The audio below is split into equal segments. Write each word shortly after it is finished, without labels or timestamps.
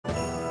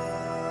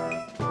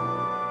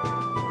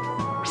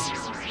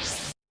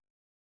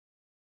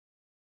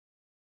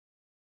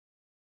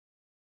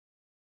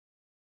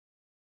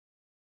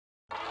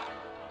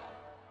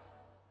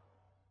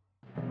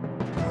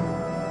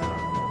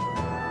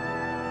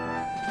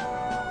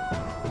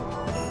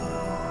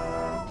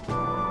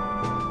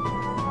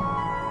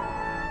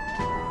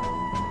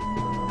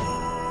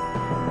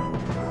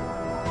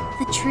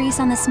trees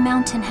on this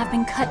mountain have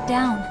been cut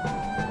down.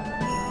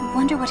 I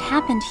wonder what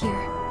happened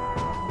here.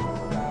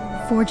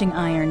 Forging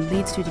iron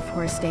leads to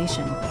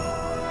deforestation.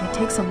 It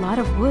takes a lot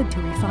of wood to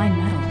refine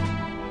metal.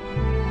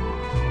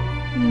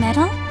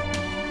 Metal?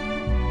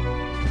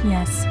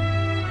 Yes,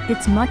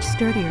 it's much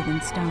sturdier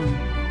than stone.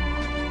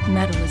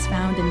 Metal is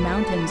found in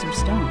mountains or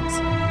stones.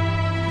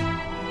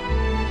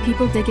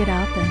 People dig it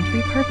up and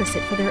repurpose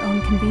it for their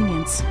own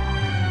convenience.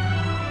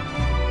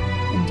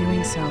 In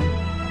doing so,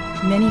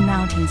 many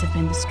mountains have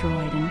been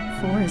destroyed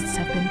and forests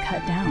have been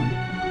cut down.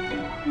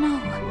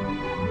 No.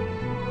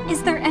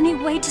 Is there any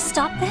way to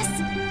stop this?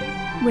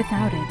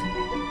 Without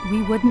it,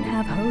 we wouldn't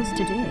have hoes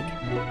to dig,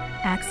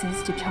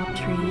 axes to chop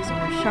trees,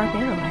 or sharp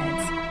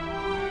arrowheads.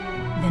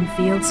 Then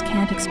fields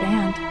can't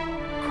expand,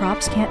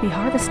 crops can't be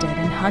harvested,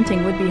 and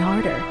hunting would be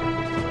harder.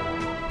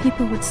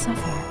 People would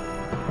suffer,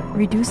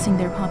 reducing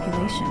their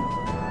population.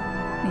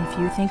 If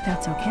you think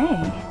that's okay...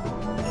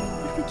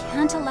 But we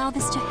can't allow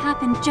this to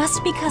happen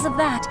just because of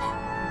that.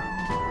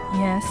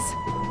 Yes,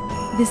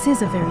 this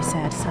is a very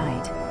sad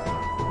sight.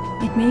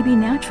 It may be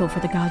natural for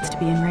the gods to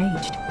be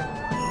enraged.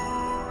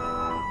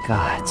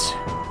 Gods.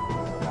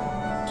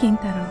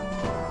 Kintaro,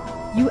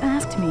 you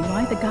asked me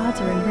why the gods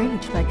are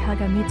enraged by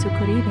Kagamitsu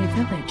Kuribe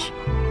village.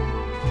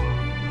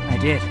 I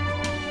did.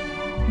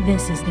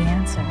 This is the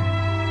answer.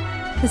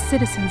 The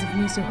citizens of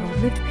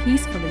Mizuho lived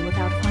peacefully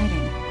without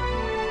fighting.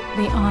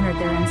 They honored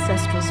their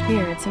ancestral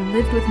spirits and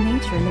lived with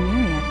nature and the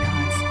myriad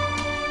gods.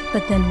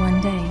 But then one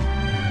day,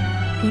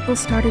 people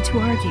started to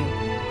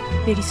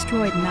argue. They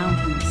destroyed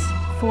mountains,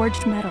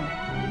 forged metal,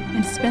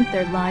 and spent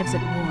their lives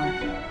at war.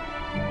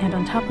 And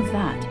on top of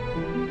that,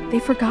 they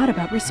forgot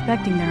about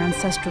respecting their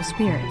ancestral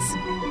spirits.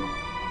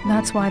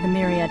 That's why the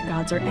myriad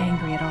gods are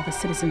angry at all the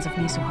citizens of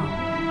Mizuho.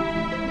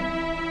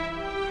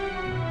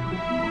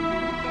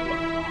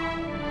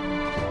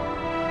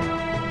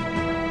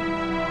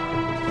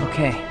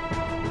 Okay,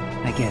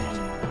 I get it.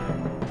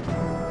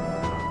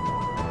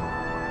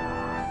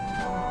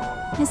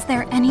 Is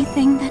there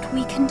anything that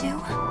we can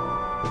do?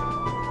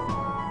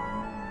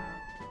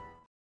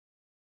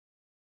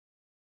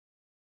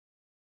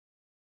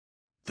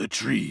 The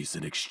trees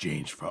in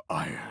exchange for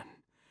iron.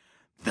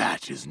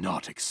 That is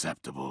not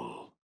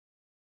acceptable.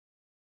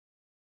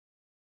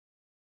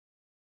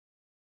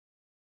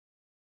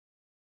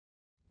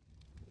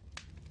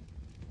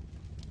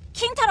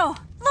 Kintaro,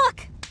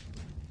 look!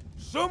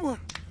 Someone,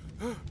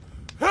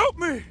 help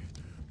me!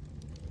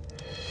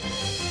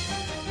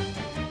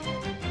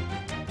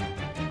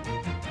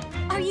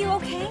 Are you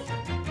okay?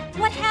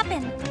 What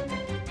happened?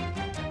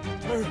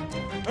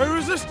 I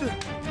resisted.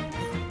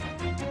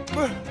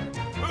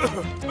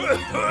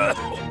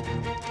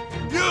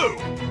 You!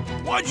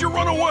 Why'd you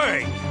run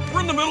away?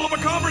 We're in the middle of a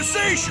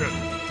conversation!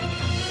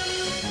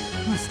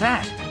 What's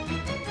that?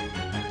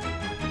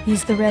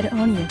 He's the Red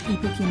Oni of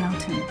Ibuki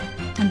Mountain,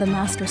 and the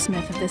master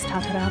smith of this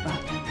Tataraba.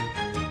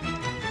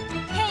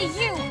 Hey,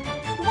 you!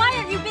 Why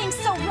are you being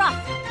so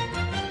rough?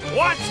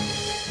 What?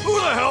 Who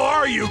the hell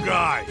are you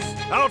guys?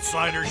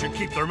 Outsiders should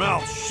keep their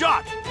mouths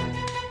shut!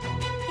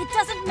 It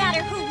doesn't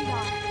matter who we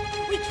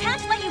are. We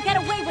can't let you get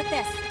away with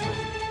this!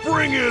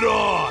 Bring it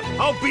on!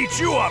 I'll beat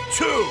you up,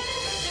 too!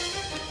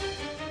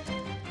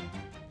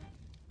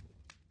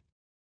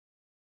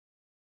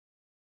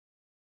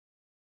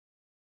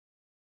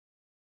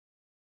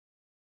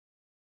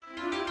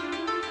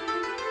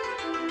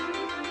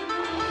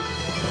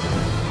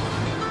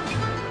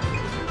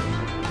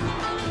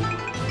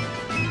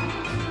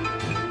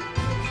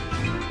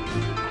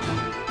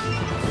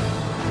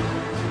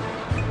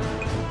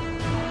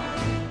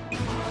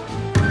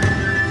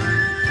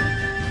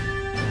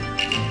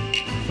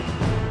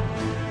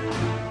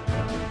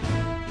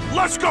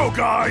 Let's go,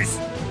 guys!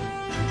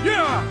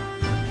 Yeah!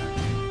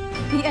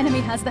 The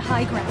enemy has the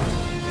high ground.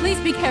 Please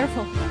be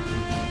careful.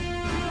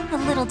 A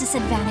little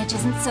disadvantage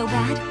isn't so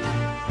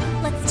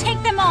bad. Let's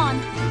take them on!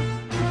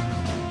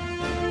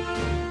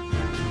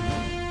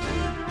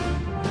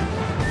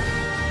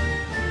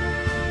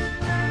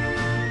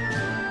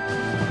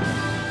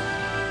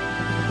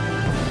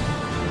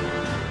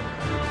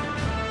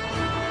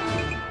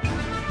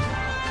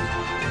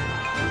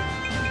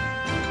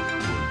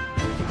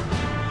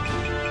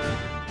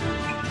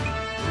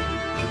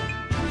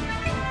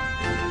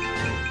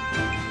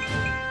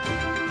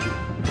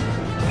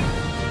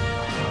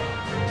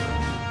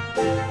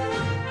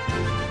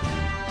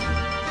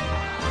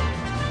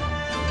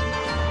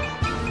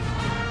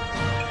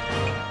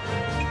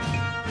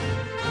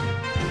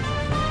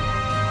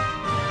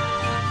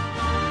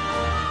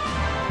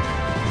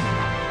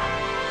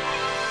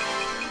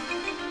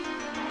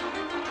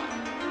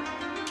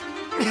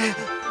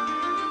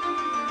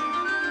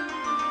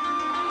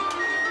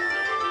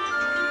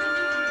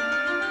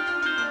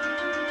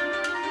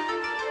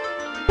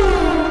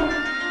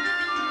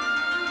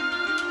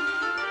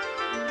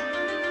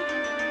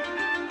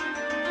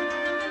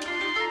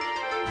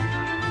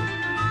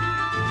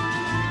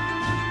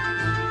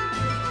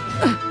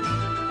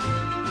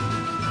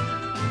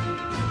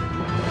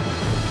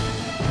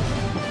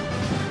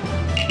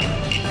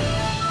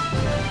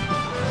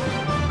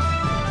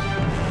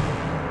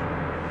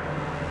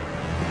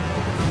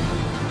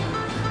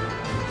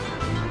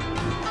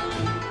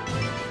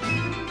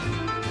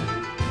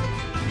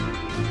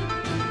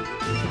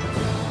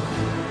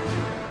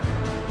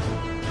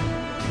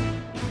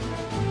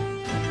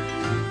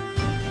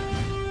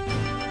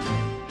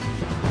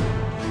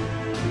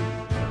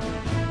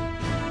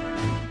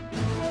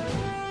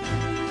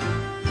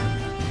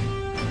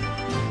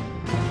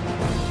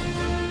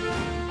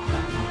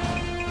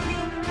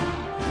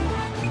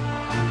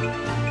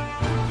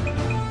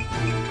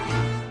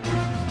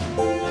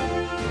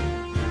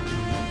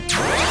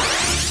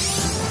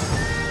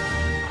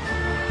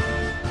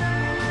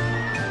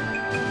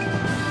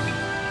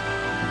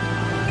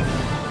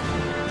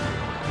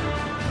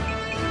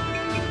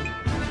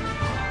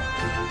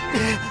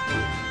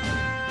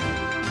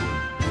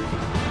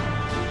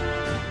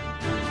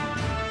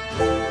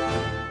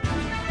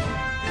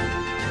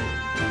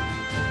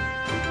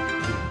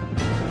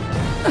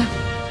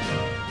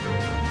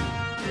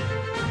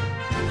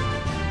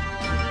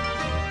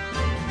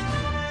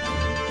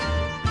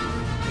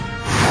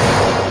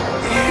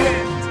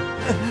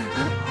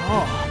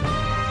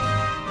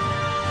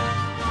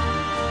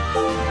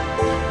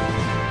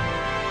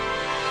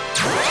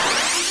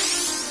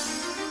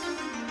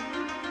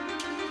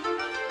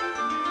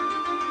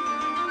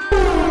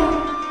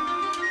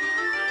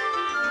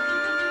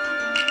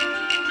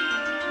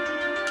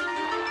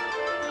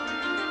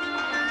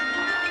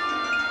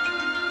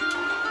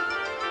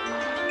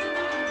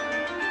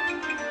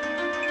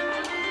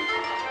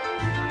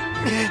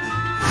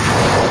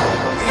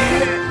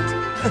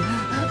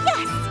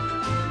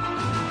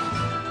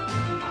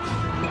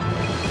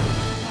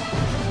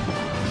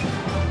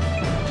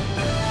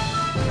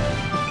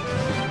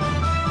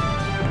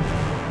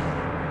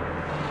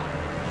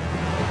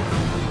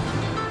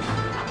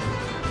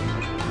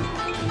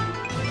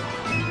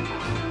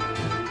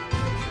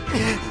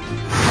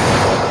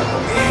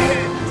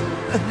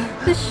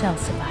 This shall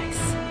suffice.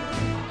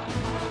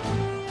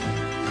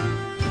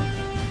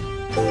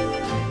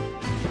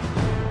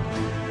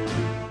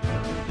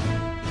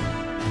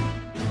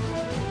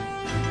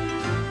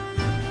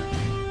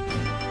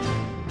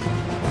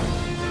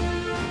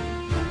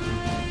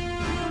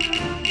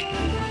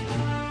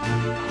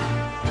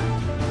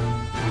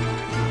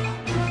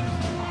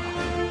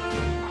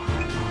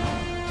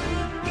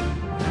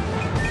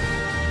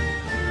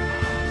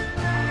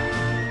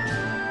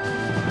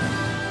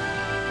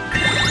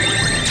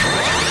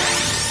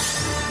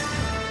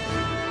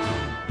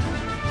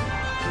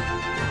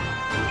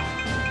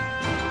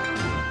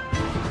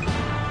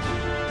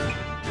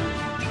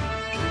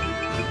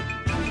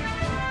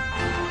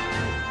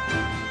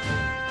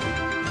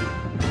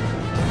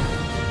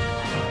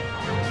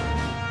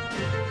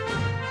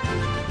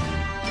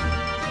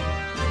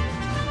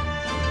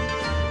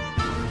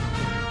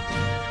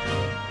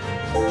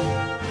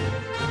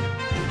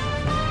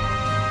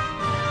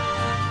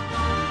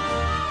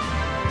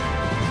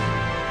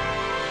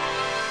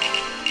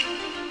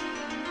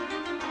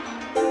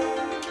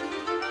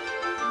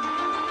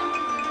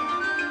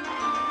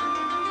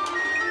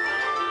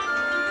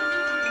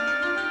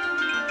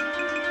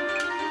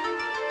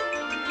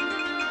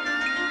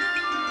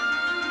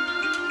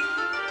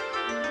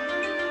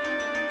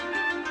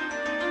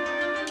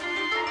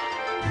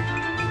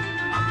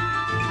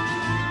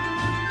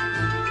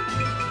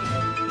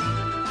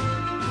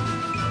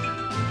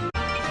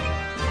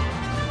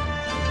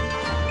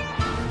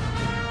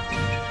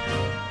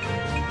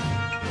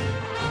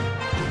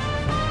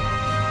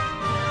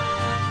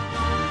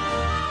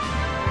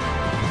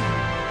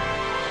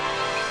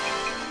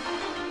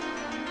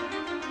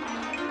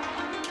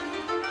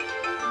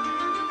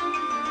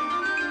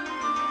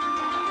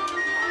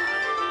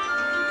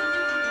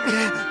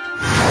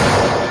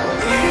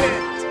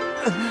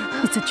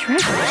 It's a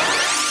treasure.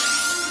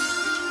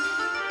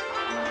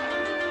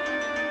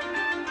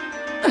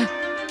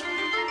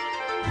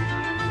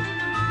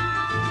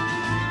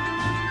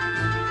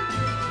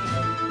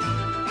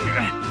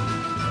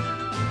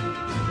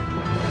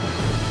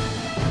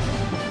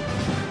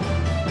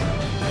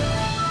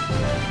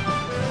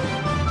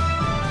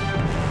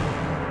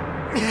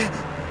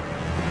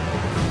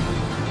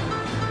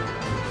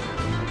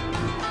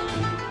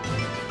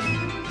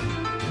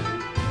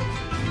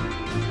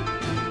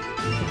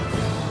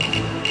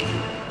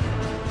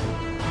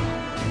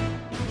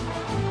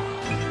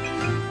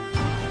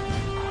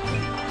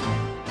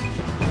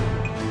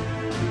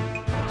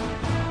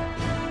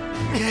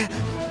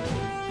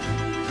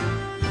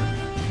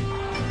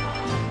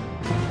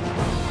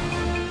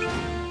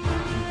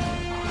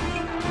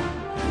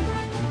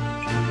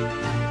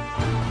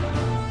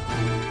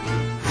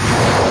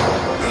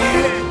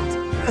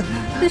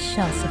 This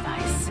shall suffice.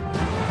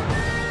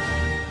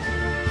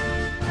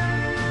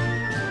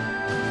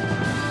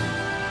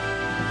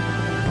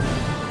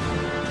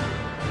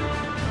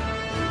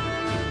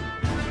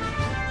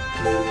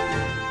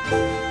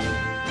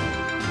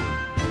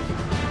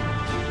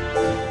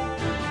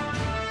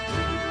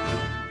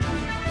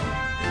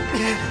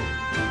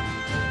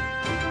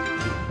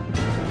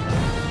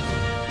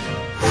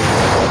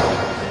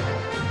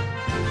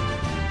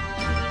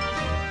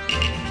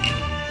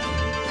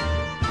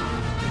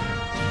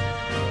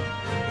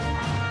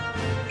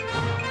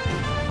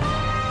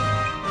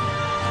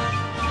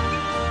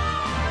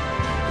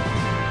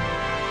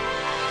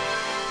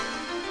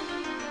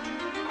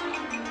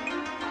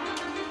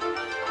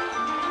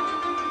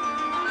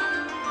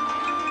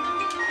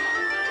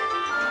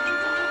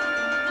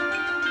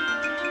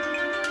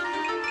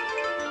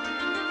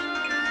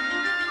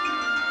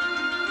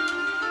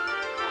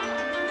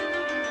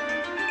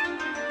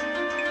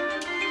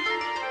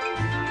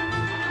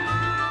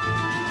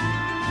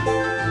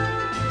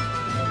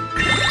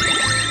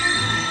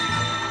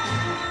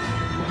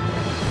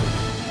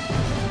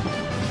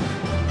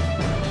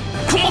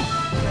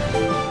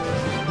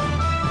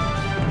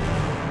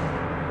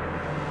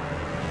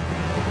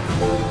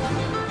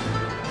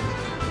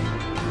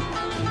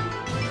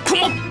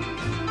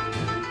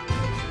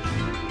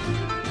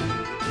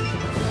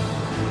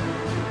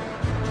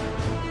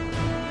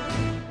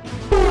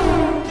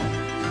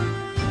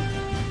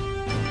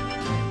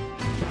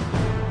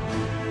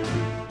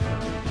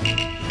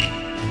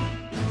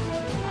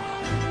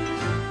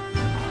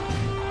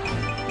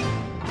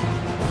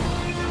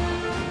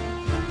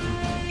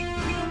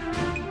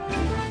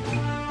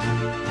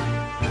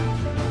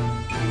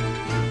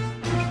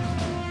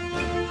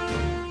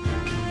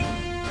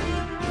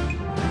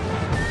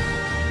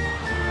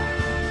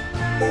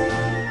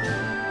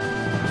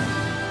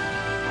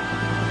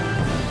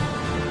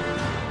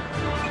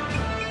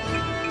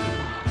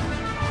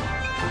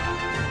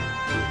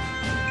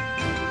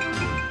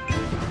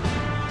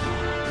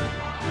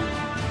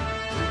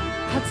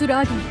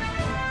 Katsuragi,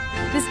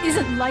 this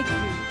isn't like you.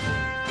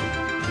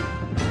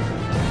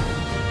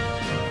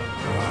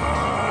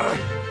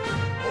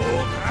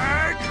 Old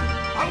hag!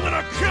 I'm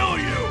gonna kill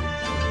you!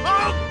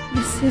 I'll...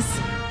 This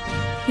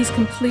is He's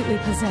completely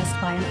possessed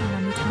by an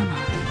Aramitama.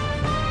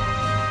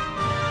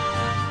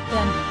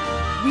 Then,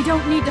 we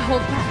don't need to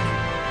hold back.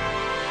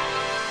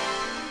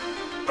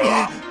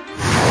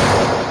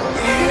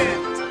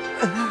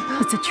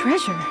 It's a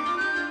treasure.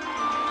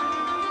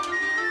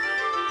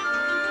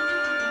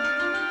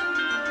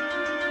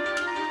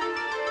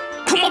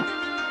 Come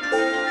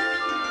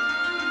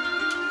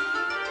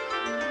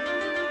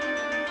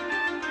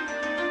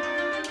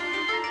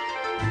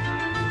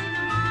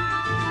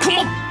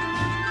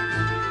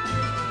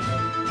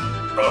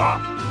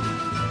on!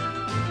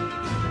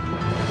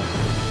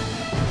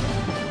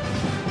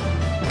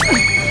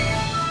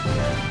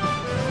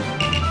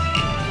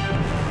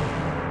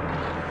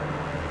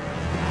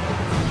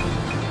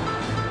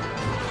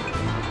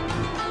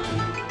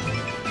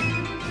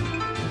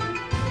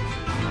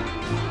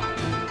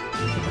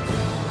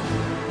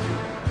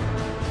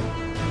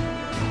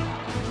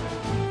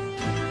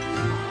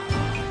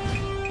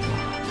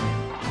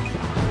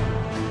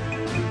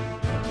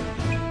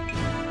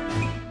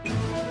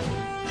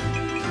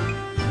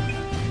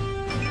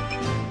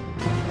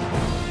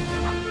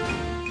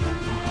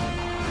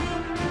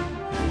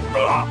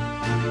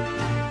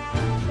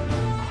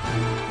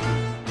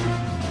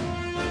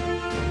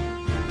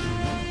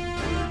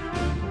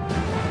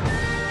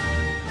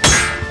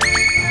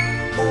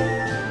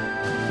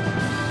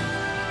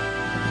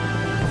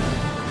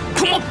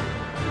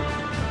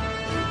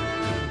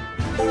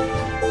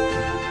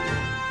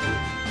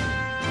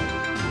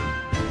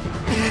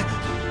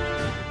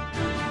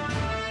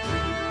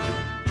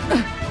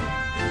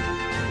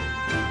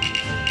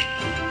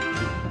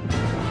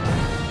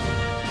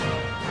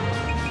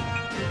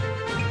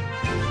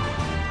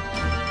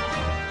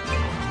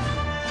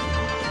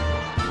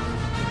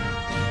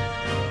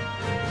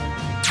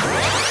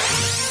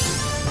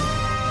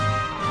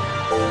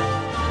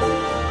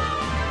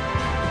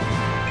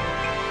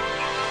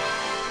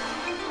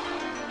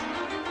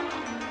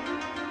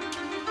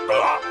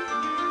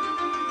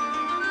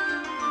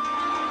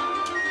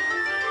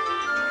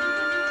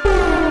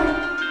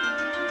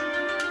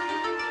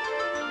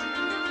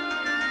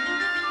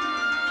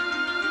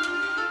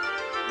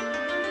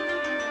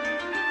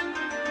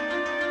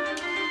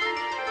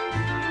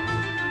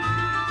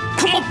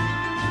 Come on!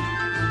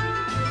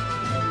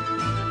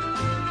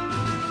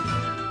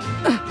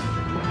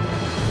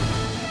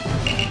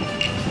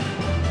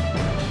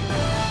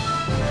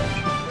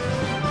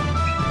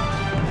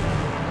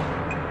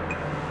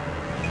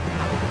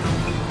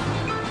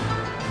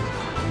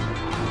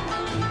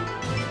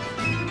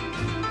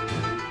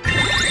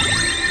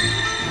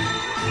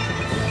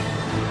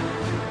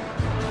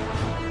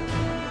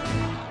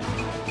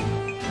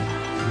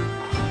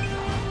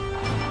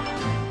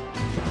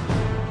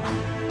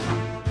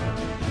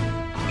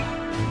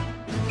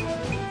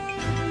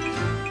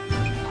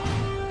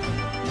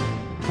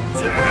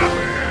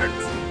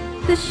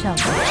 The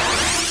shelter.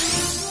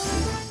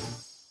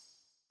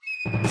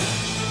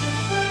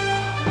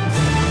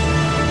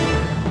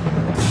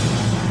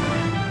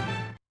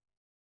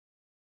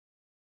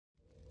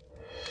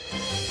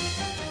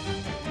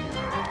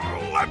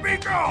 Let me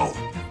go!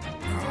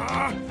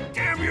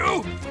 Damn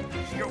you!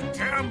 You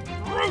damn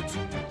brute!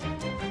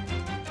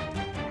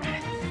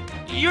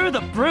 You're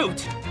the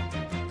brute!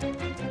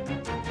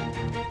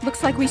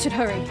 Looks like we should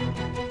hurry.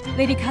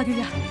 Lady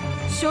Kaguya,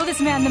 show this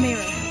man the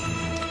mirror.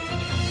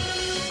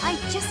 I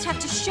just have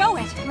to show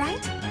it,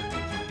 right?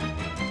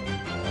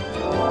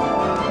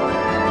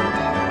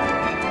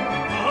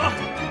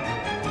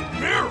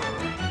 Mirror?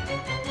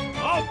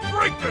 I'll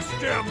break this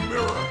damn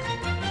mirror!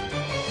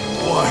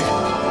 Why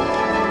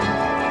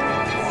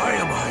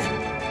am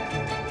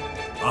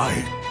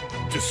I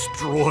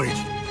destroyed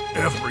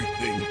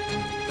everything,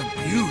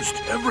 abused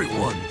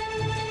everyone.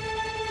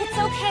 It's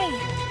okay.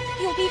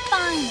 You'll be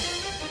fine.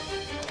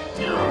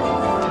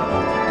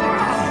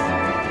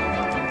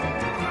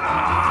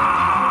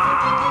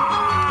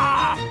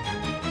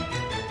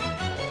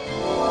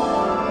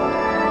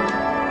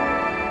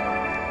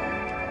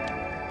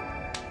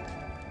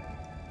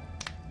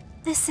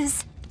 This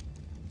is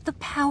the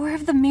power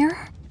of the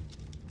mirror?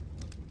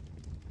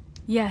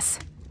 Yes.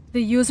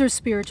 The user's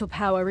spiritual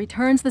power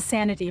returns the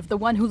sanity of the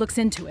one who looks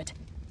into it.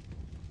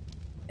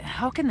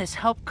 How can this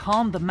help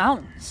calm the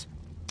mountains?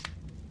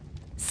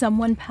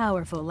 Someone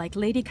powerful like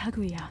Lady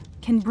Kaguya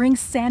can bring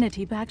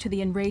sanity back to the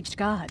enraged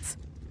gods.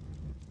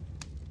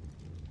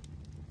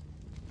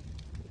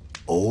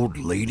 Old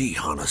Lady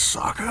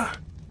Hanasaka?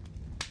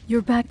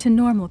 You're back to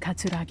normal,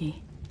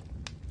 Katsuragi.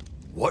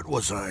 What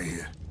was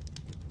I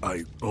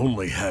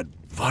only had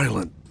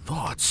violent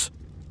thoughts.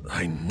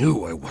 I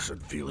knew I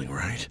wasn't feeling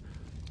right.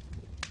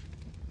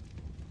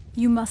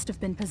 You must have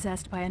been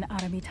possessed by an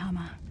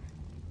Aramitama.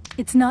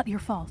 It's not your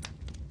fault.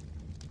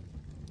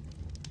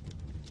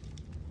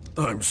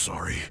 I'm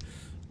sorry.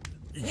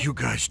 You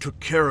guys took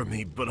care of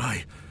me, but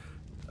I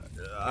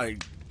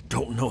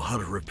don't know how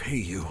to repay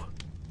you.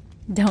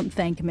 Don't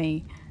thank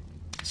me.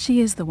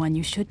 She is the one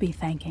you should be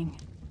thanking.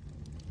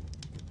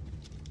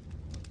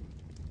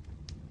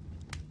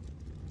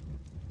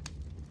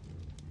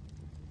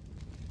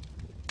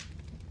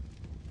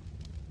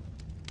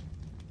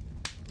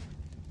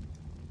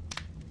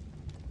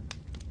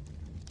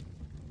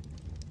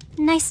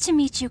 Nice to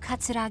meet you,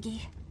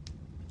 Katsuragi.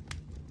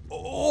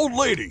 Old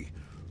lady,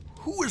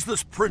 who is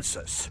this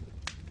princess?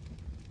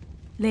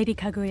 Lady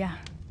Kaguya,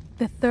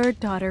 the third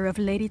daughter of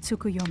Lady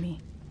Tsukuyomi,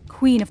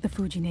 Queen of the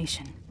Fuji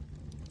Nation.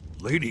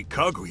 Lady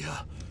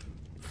Kaguya?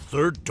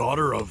 Third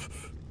daughter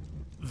of...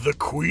 the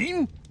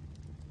Queen?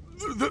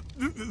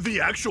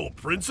 The actual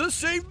princess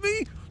saved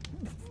me?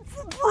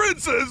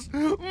 Princess!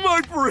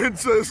 My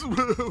princess!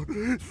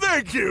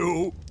 Thank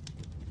you!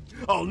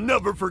 I'll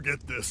never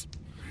forget this.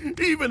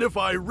 Even if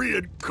I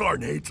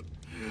reincarnate.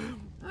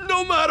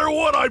 No matter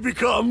what I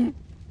become.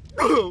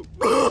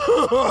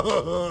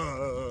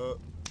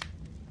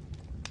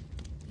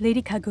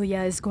 Lady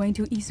Kaguya is going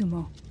to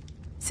Izumo.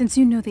 Since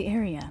you know the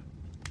area,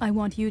 I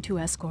want you to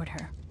escort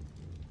her.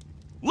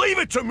 Leave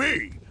it to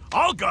me!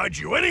 I'll guide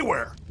you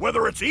anywhere,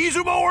 whether it's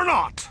Izumo or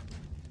not.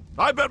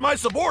 I bet my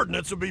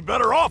subordinates would be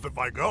better off if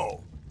I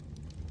go.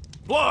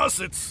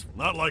 Plus, it's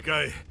not like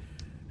I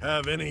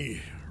have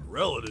any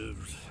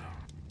relatives.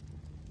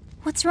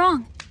 What's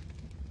wrong?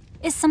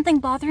 Is something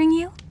bothering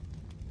you?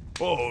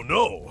 Oh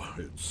no,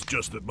 it's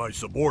just that my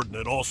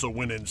subordinate also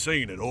went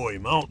insane at Oi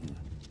Mountain.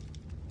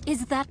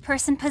 Is that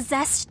person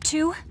possessed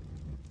too?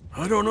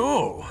 I don't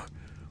know.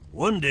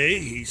 One day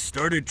he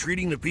started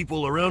treating the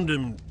people around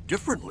him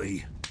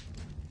differently.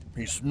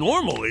 He's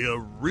normally a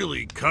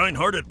really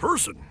kind-hearted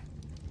person.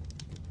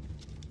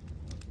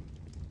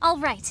 All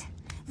right.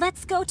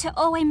 Let's go to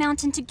Oe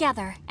Mountain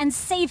together and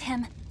save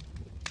him.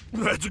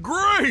 That's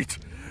great!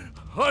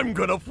 I'm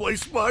gonna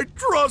place my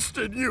trust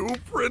in you,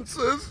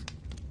 Princess!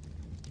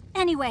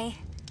 Anyway,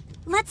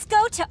 let's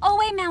go to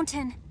Oe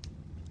Mountain.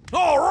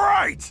 All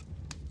right!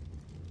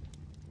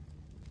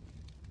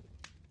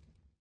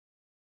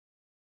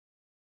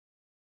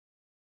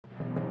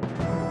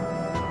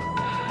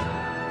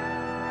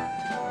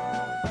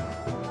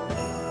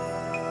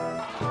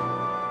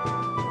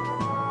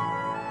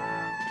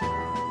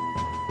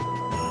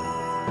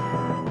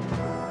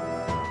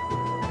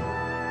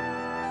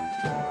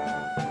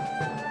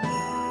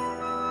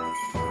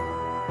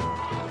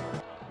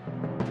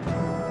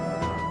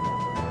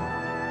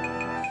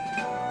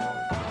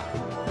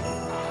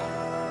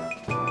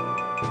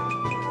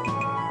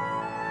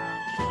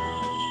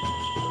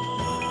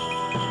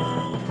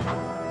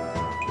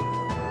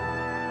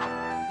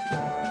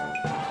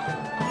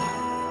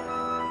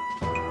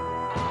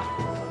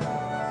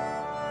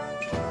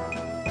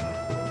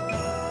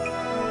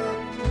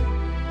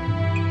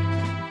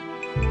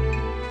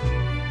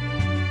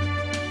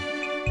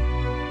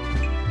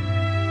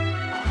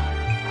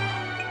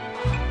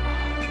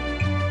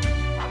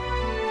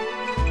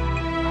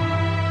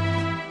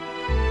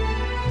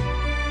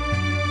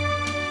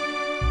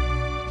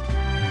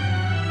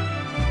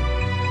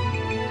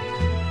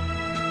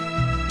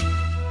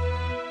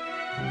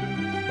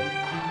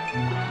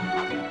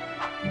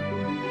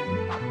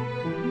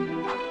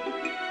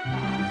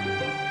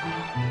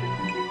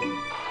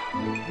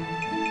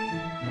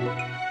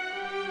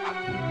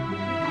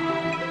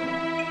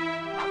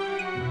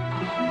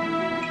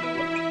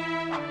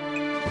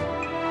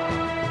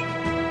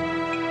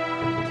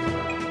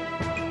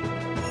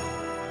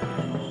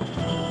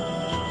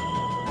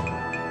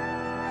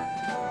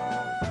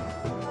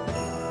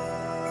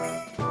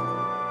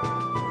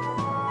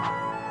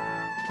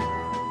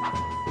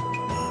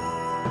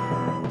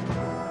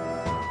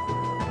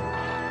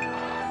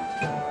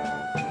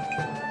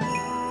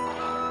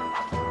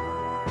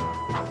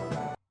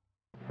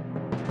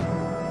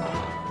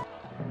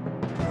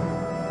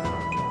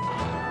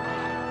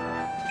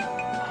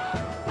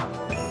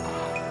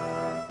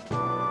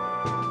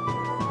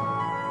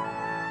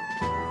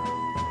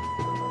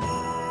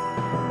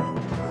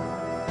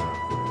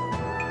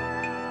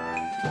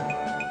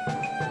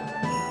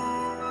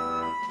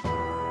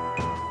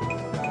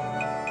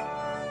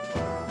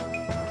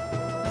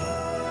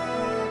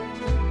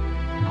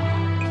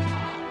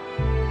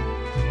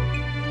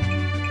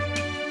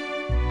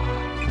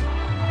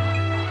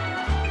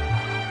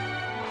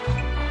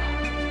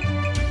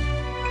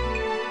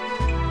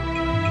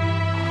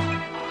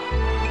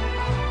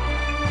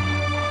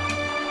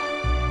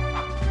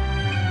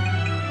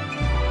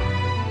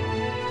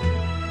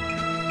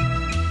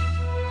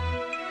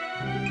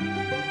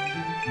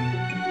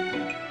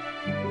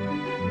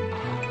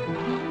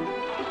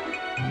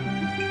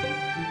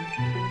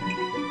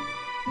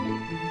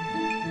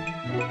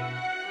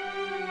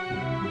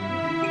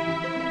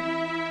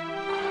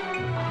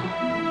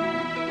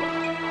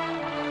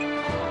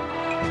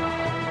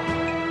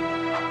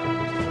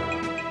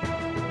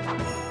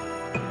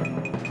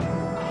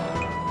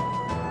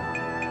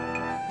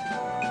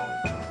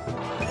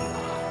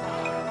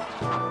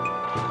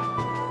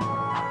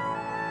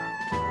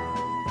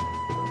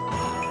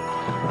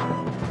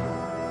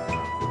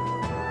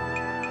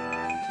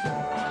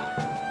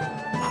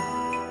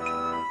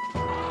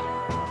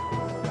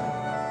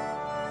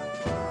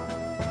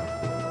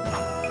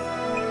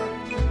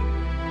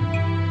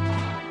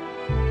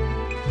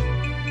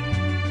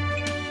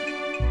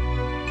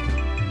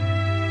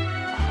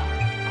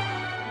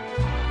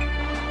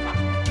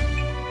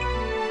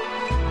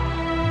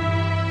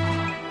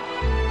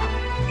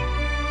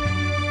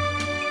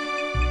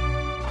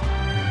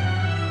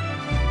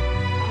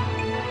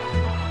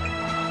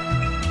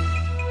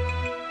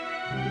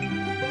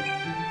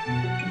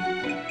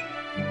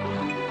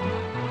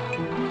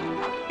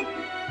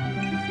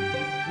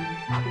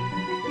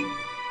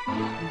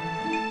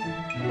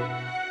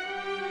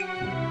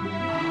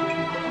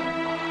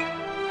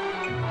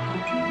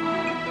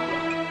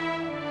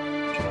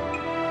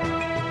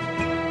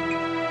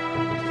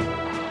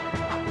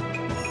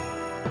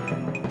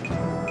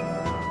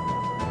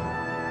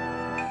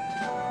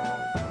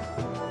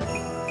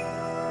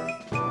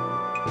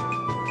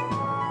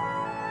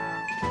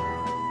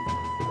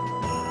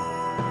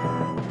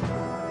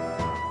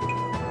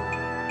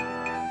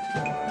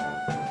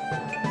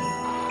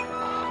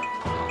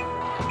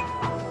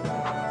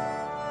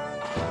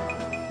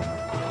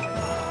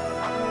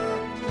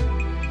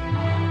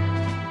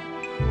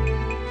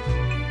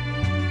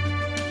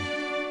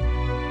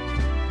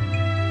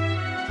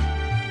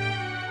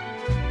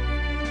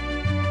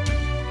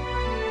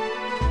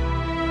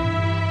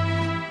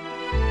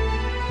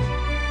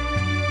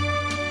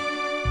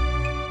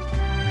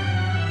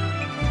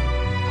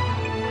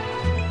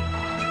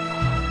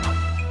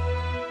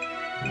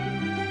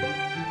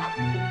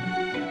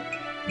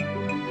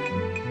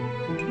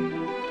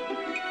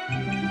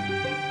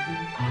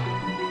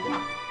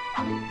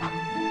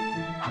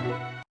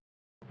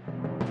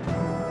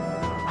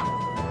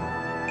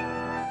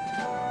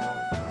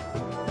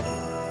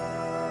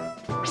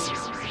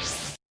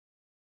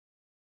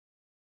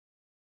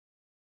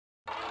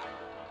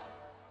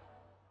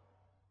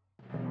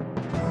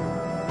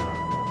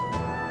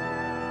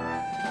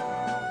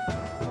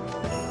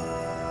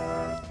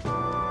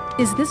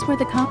 Is this where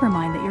the copper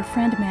mine that your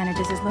friend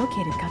manages is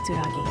located,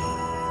 Katsuragi?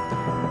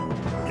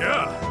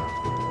 Yeah.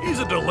 He's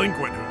a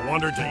delinquent who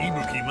wandered to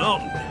Ibuki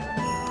Mountain.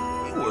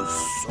 He was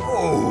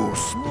so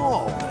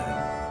small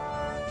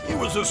then. He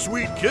was a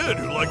sweet kid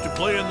who liked to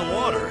play in the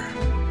water.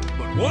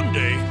 But one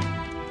day,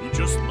 he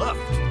just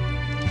left.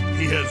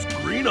 He has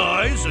green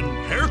eyes and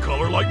hair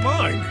color like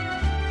mine.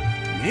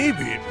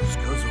 Maybe it was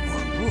because of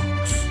our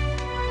looks.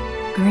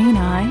 Green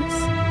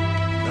eyes?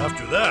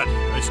 After that,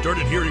 I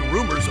started hearing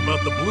rumors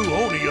about the Blue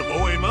Oni of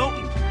Oe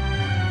Mountain.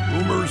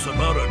 Rumors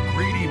about a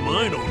greedy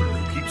mine owner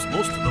who keeps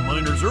most of the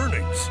miners'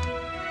 earnings.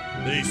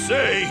 They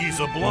say he's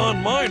a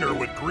blonde miner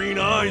with green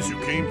eyes who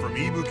came from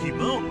Ibuki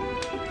Mountain.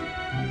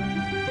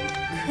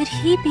 Could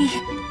he be...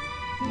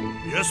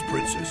 Yes,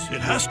 Princess,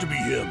 it has to be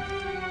him.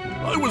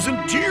 I was in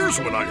tears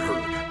when I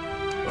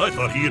heard. I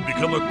thought he had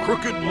become a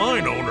crooked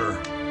mine owner.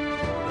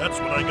 That's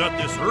when I got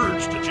this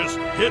urge to just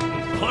hit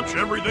and punch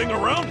everything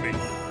around me.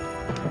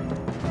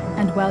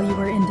 And while you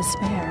were in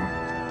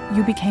despair,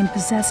 you became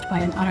possessed by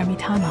an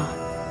Aramitama.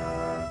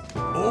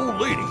 Oh,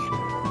 lady,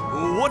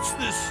 what's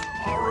this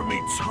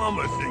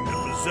Aramitama thing that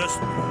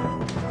possessed me?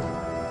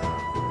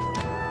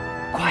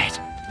 Quiet.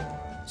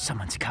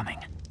 Someone's coming.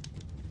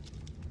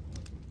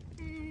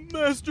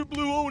 Master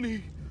Blue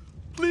Oni,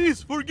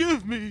 please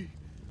forgive me.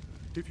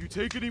 If you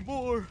take any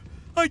more,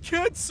 I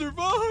can't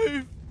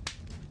survive.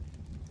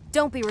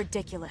 Don't be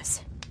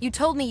ridiculous. You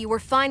told me you were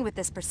fine with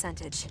this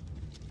percentage.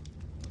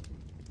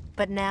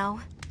 But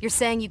now, you're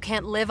saying you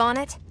can't live on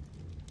it?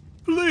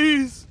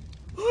 Please,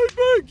 I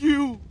beg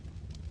you.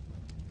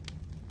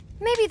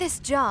 Maybe this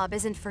job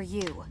isn't for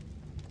you.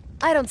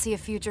 I don't see a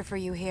future for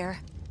you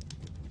here.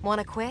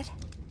 Wanna quit?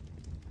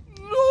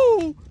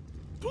 No!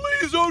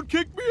 Please don't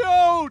kick me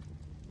out!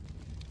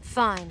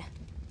 Fine.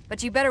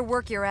 But you better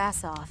work your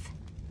ass off.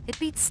 It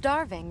beats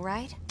starving,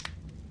 right?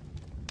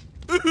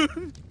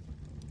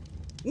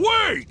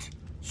 Wait!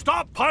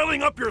 Stop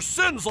piling up your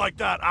sins like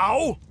that,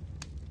 Ow!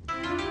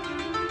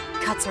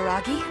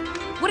 Katsuragi?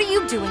 What are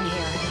you doing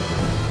here?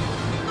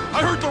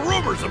 I heard the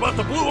rumors about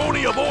the Blue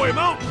Oni of Oe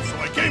Mountain, so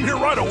I came here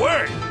right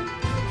away.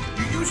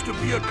 You used to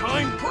be a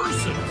kind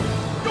person.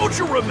 Don't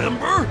you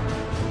remember?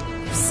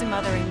 You're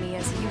smothering me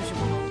as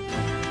usual.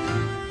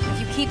 If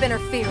you keep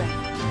interfering,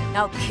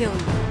 I'll kill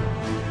you.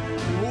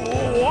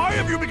 Oh, why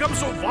have you become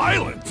so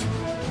violent?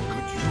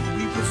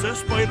 Could you be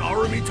possessed by an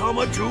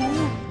Aramitama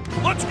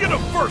too? Let's get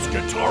him first,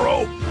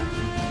 Kentaro!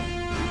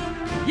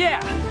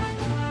 Yeah!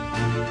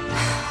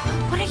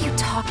 What are you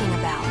talking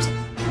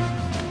about?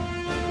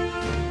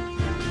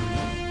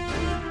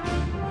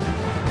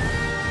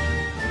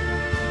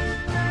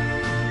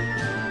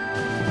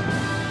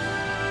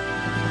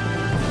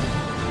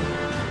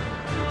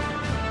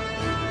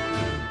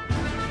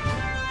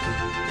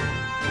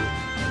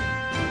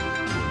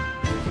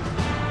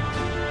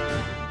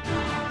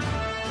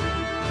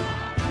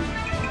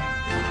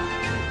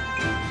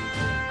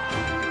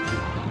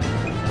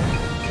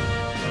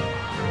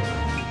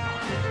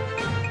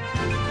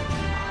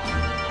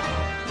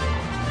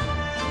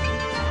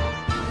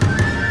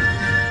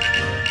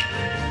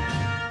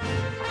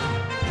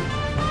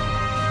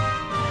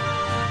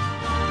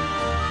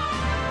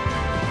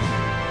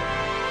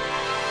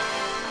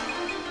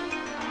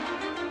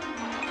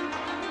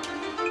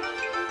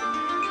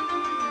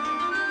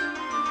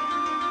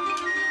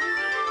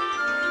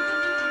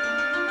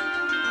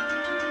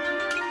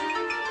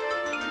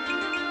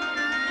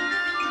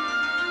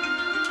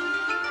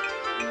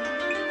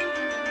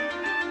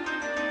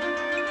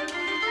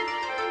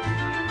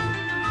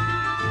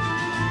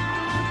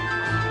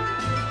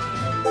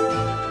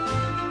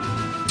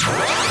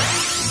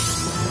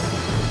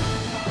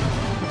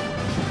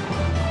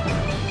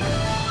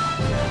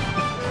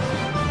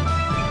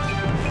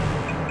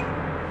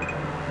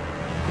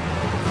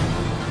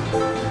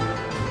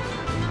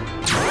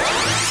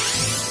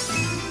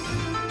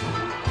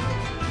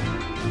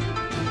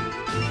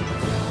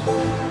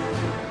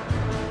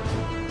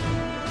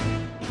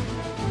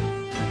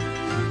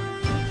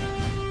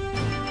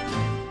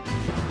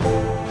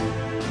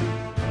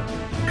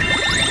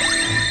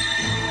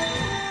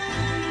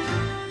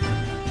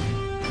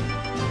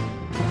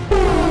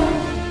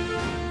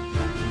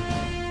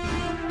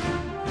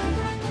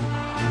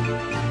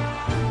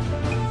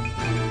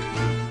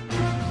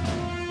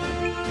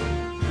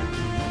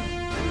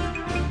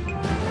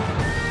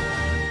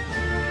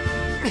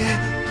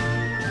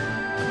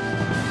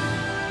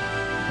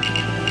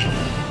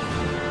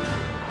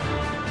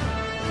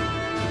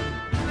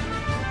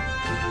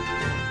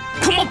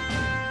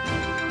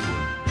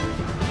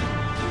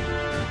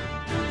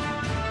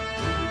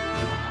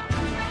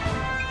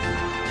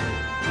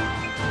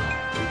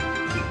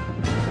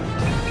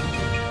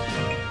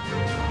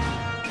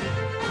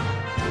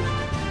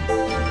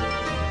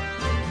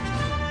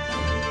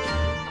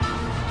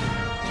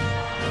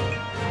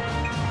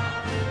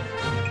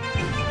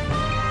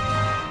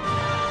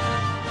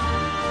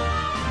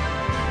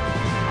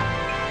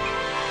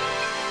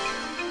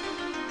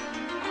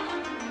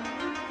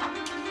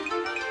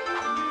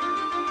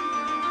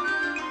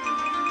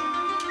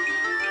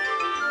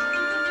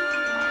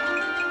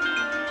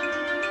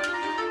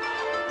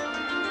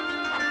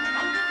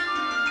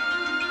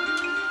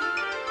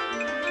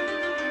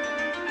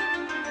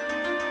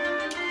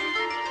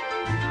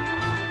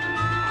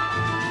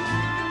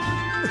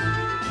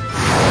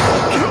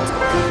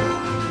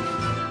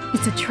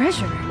 It's a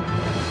treasure.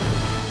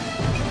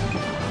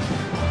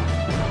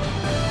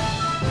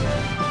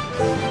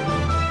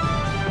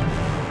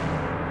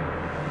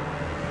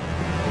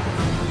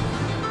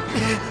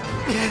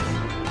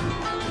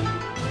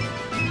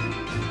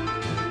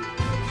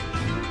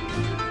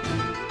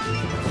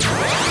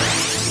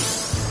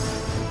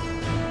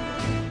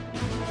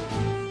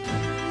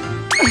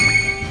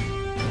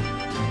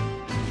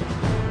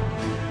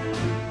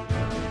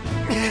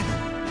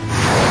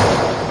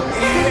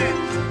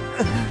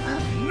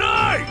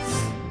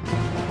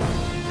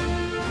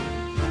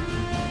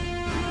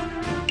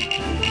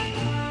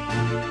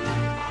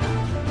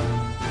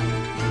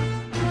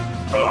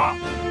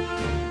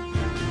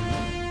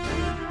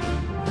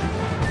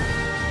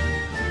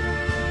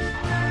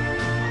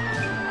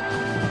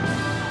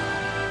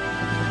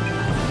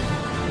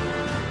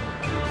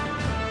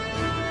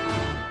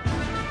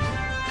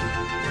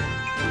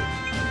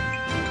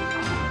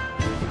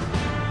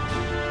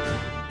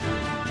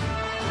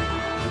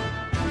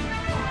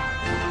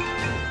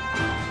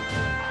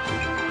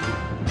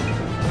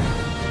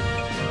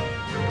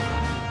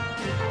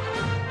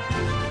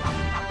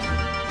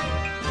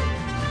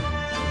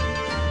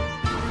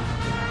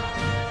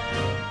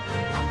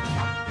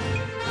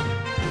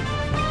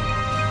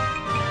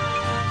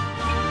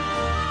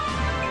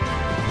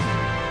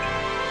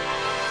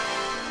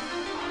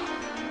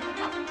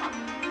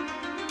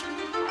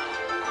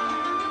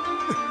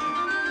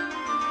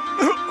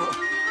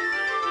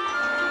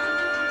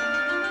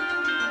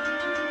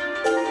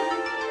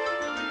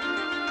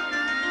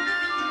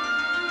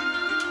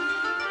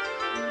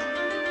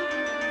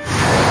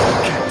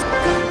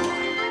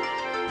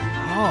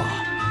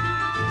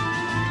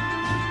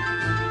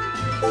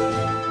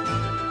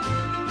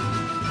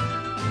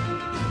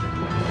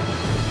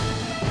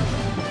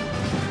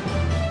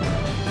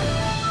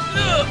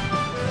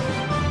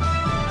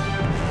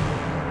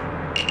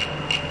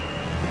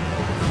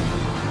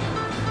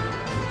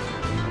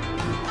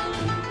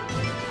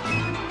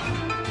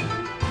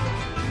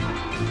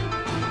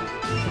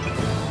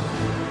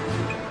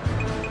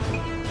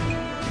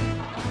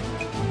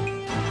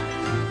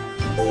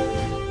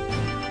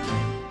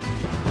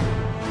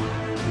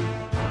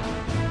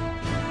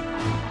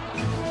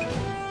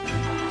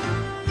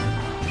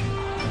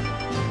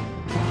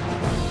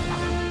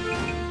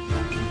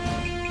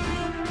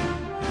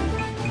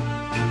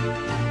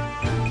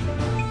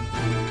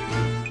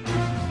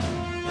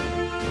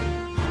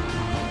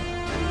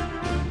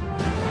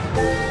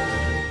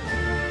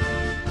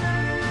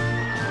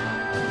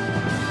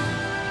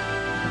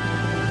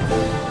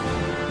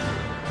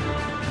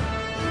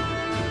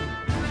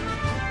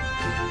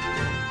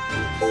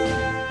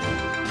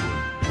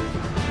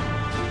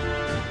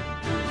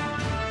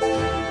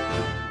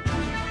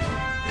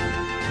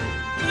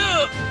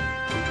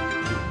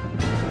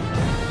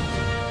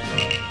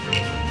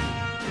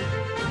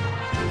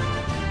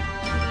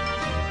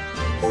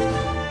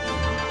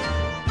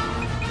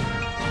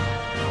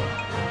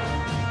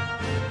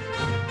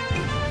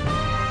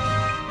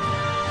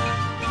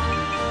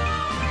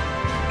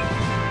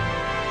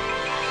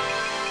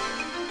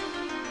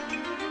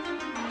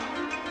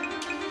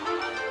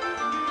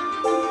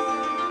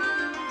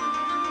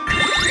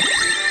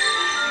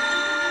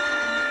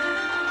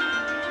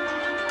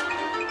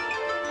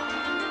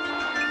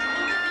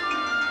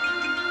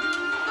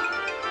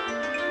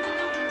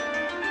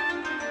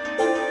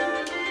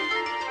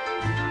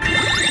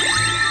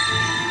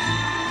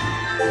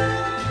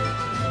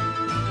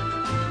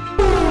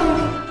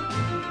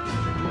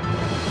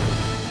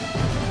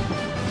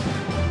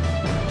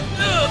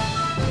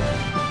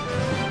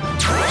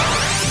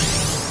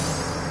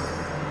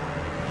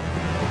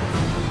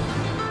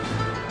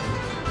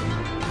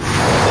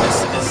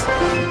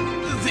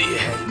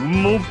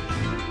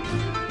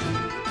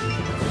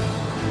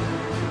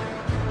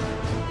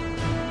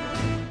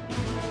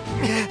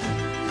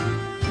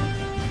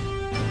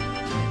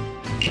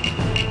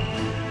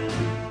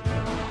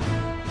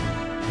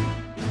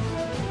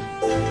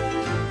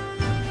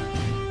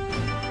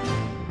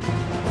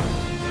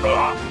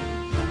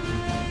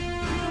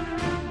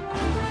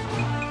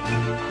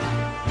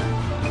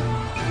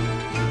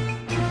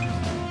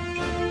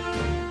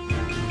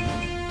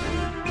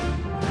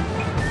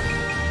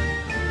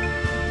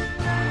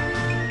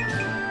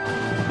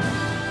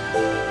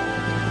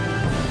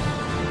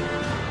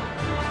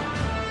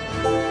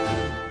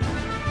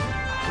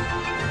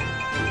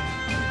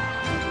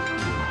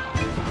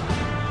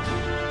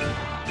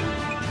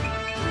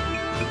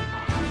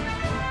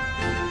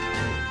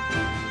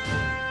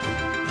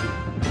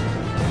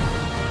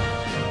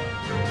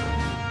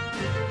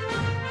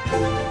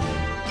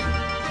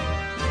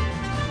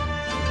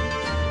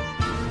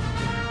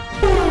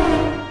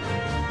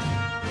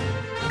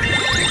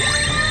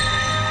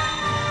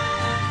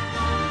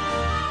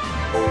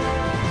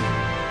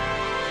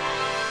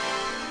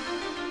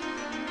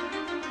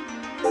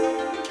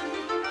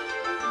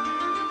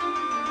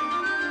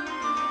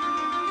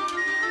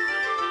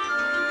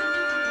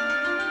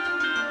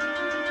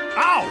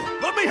 Ow!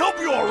 Let me help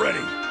you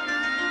already!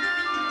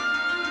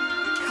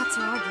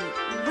 Katsuragi,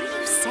 what are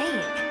you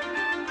saying?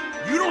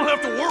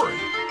 have to worry.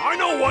 I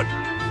know what...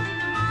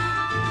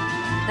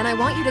 Then I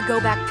want you to go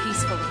back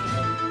peacefully.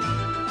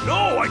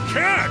 No, I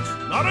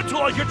can't! Not until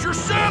I get your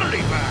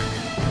sanity back!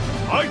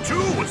 I, too,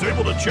 was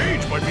able to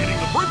change by meeting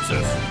the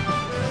princess.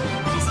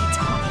 What is he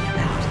talking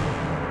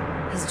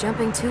about? He's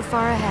jumping too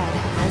far ahead,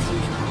 as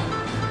usual.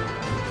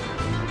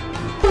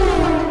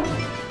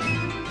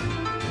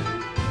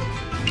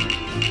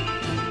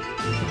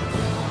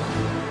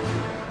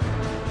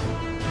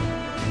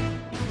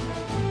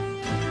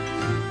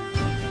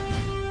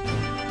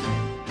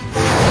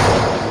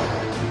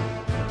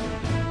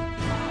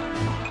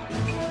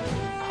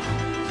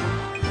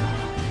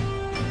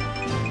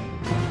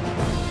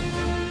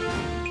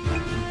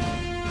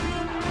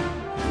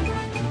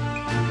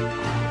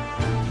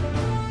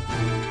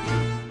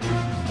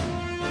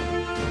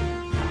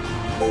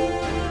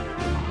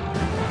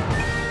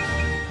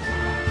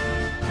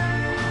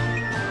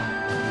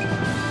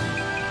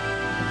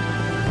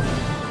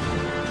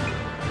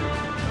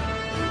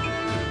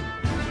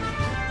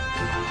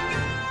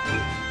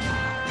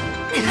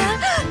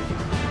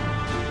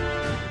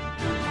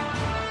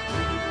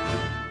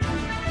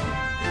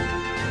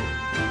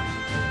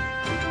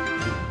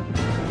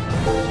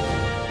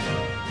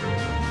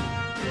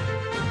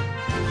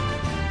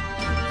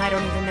 I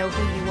don't even know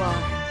who you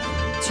are.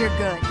 But you're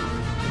good.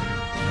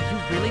 Are you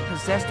really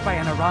possessed by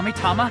an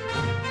Aramitama?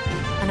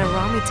 An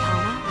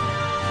Aramitama?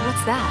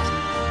 What's that?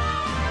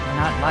 You're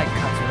not like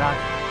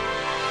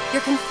Katsuragi.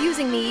 You're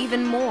confusing me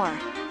even more.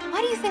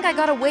 Why do you think I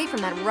got away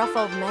from that rough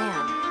old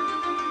man?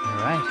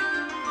 You're right.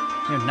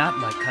 You're not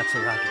like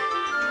Katsuragi.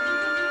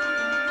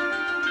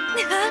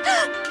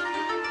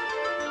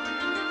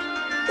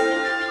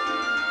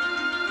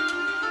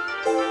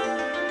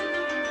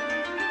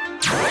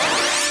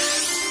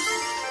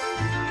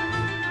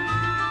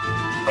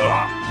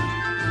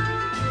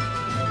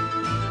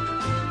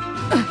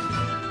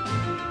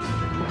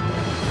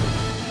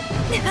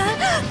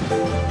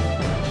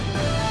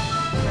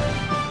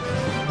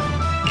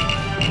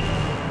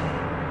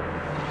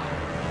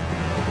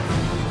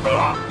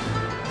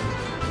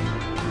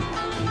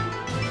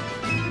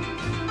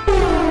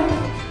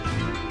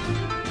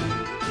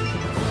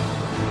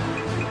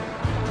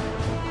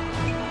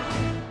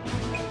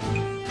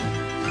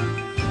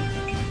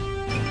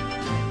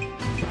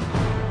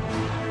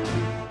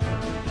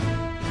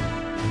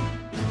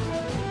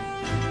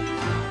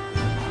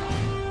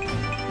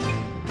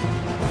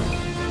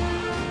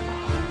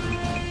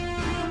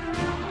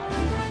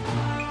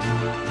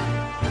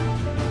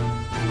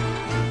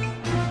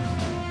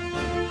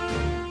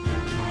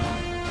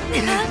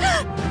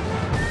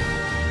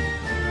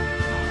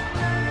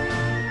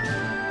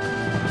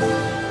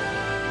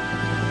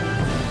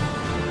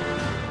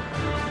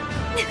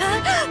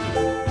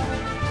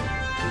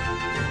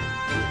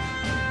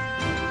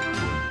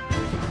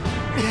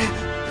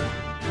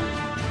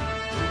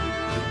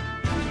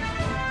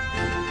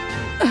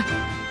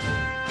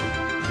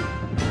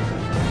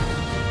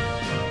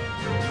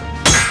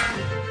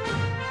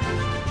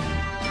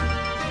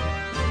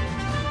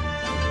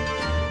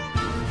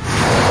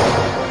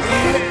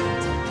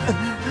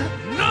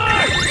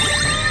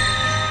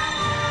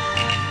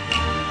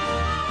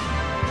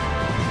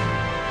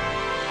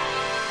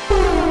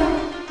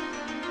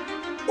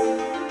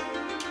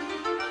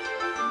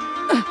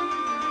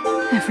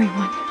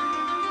 Everyone,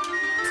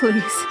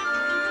 please.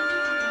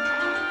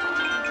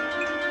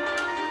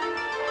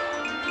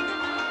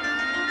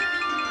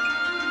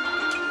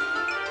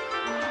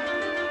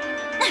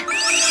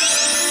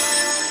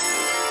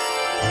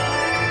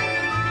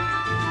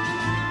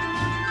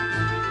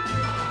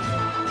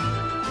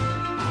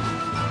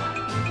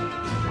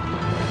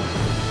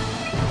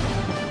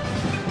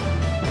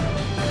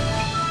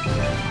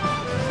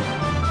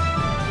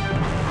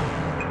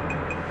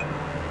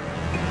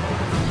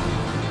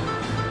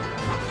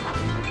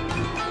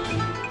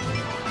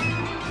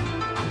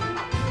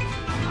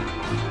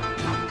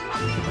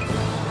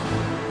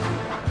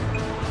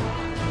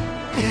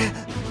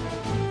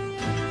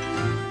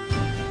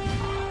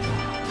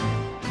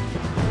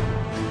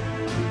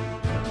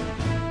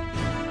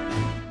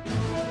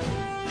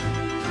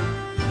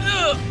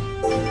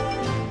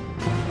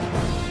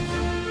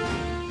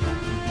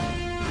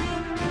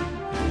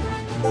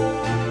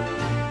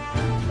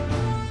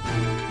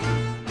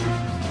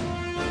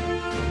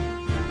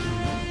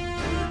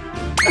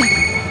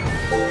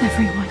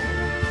 Everyone,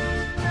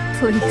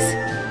 please.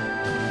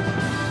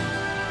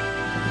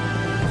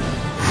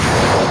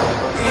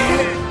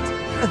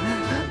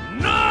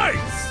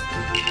 Nice!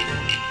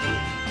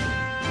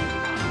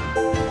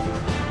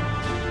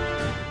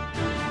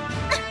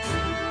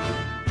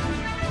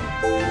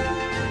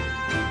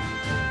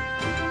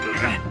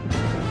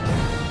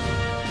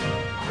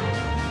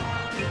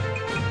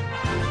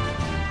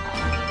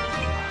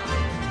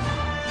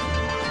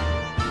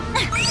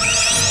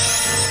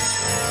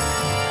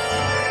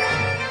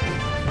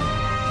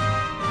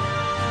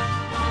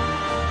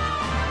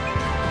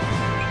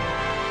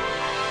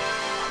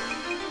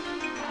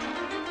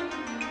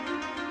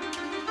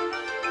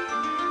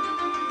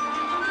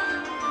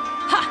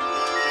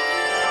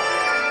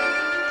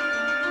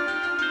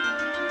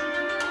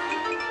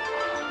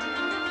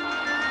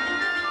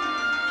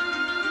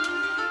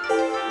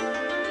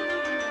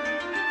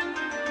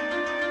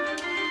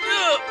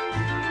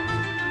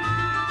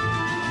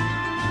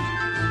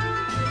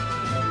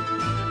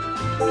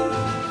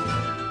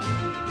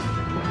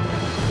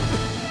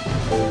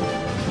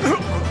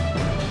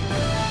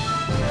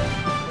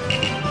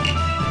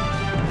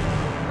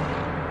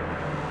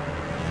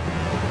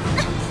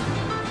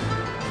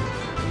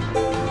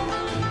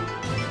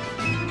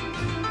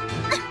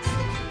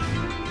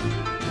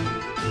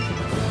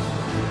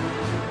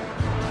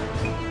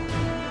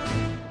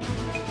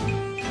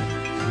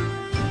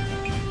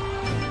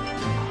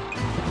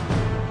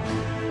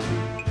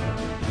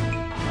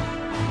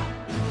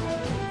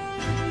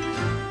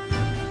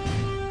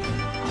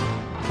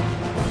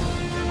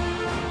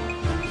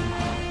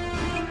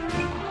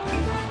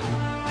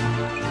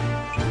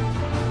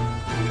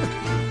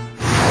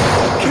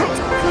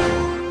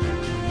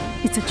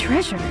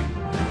 treasure.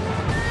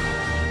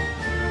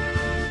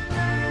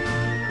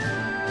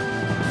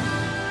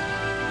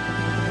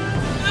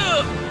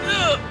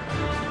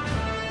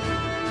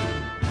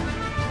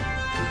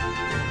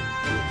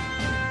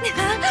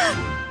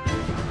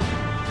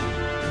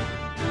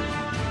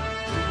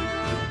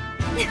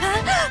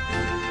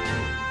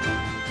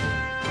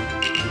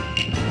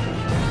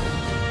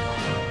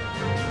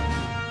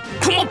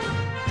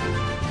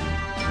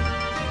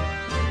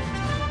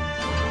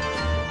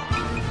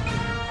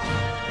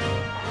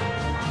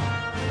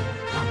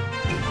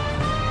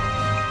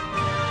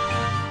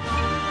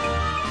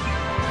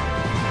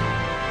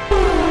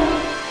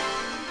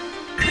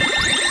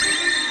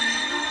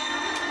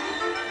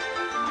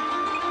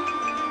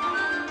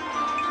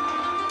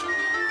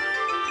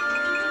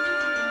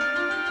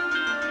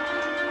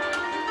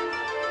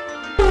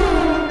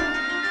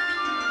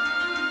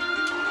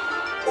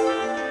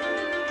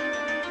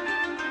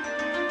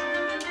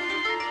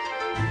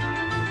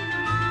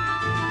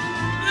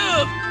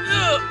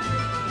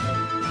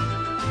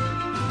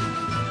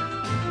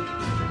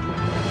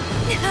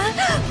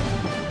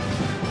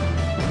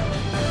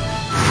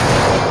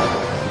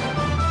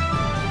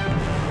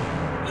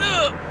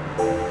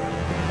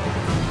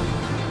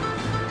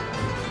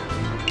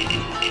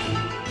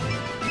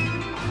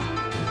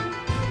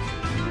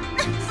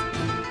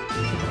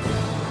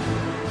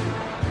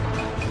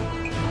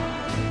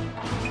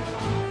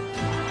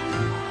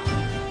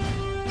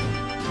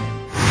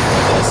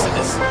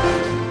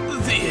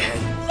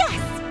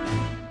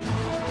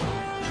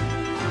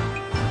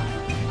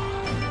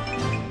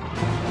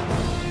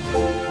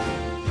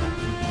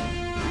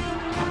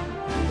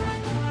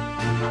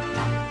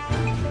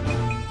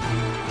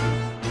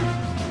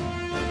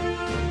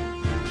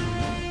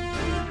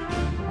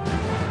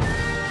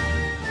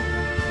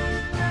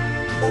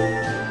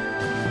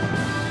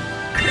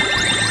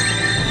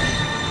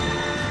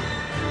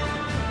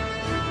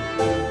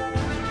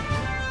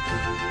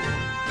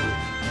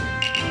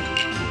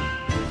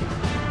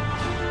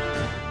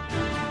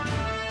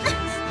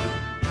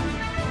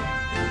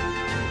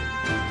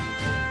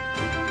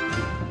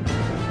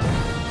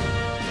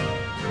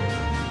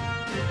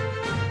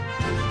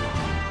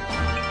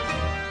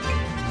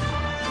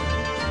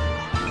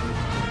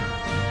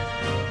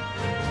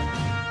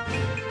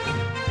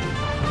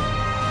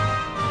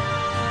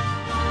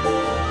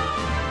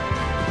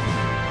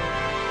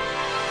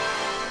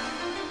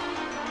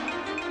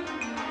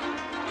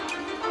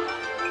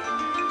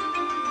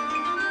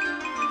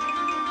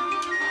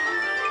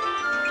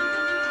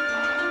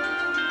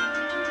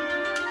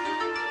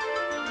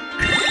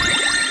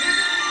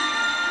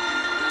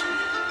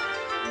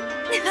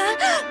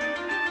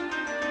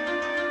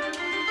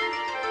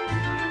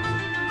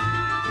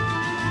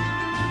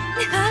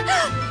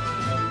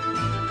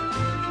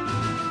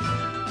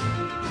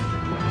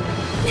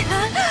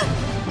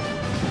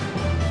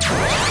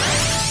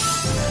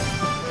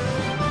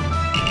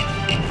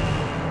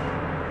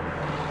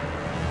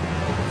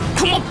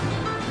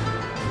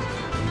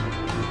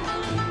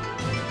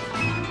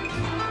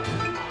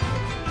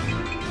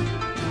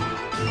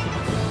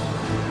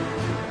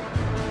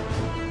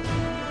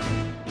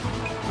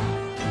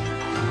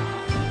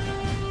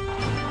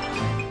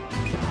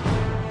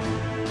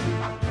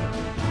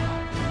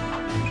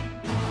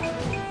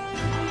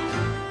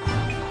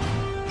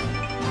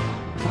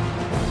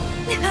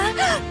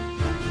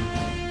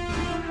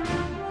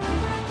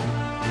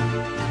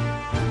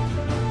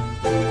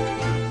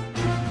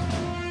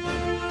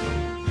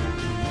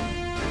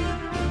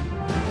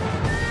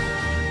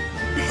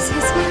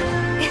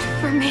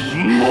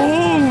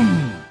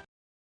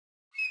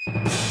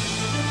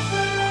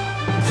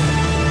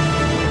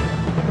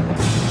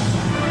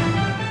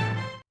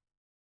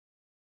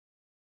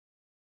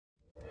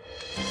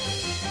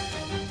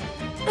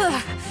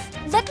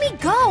 Let me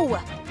go!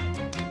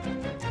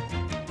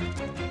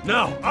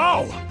 Now,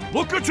 ow!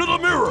 Look into the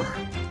mirror!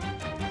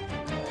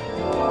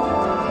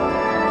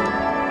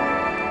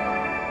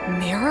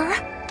 Mirror?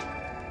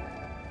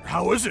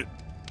 How is it?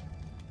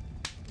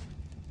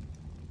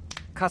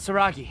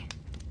 Katsuragi,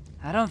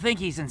 I don't think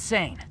he's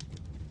insane.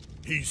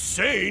 He's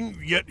sane,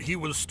 yet he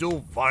was still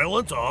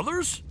violent to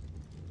others?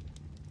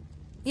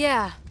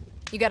 Yeah.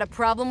 You got a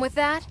problem with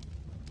that?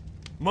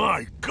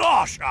 My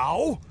gosh,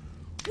 Ow!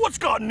 What's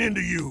gotten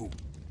into you?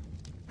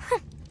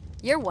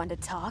 You're one to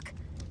talk.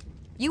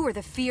 You were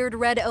the feared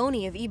Red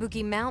Oni of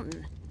Ibuki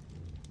Mountain.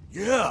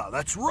 Yeah,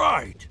 that's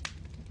right.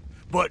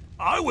 But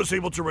I was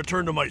able to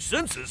return to my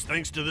senses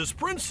thanks to this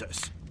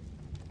princess.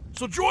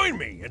 So join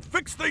me and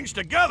fix things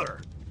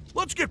together.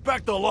 Let's get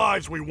back the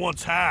lives we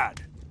once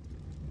had.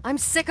 I'm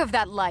sick of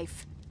that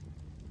life.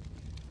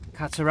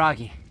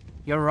 Katsuragi,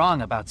 you're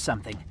wrong about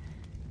something.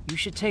 You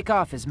should take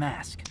off his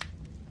mask.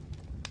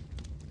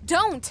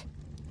 Don't!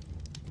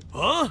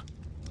 Huh?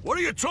 What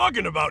are you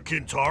talking about,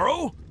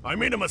 Kintaro? I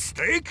made a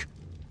mistake?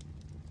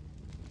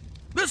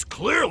 This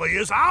clearly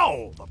is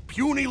Owl, the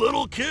puny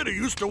little kid who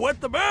used to wet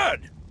the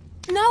bed.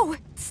 No!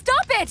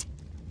 Stop it!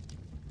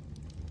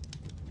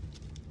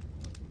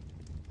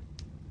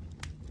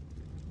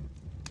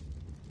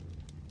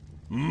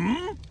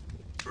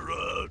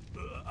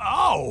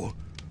 Ow!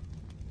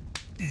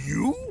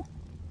 You?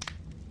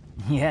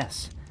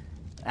 Yes.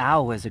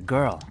 Ao is a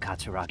girl,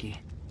 Katsuragi.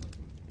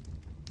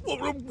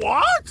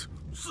 What?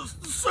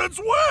 Since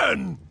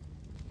when?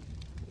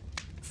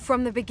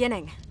 From the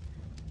beginning.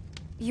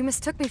 You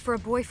mistook me for a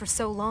boy for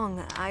so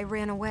long, I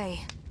ran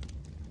away.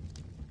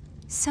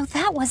 So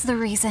that was the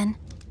reason.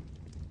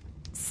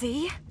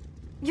 See?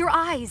 Your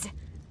eyes!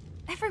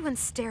 Everyone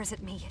stares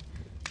at me.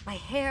 My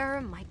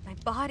hair, my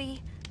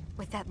body,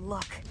 with that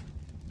look.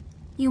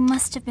 You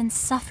must have been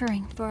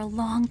suffering for a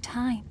long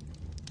time.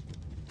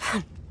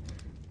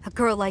 A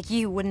girl like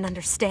you wouldn't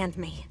understand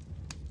me.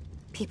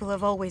 People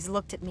have always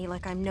looked at me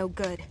like I'm no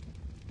good.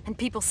 And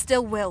people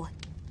still will.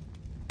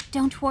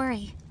 Don't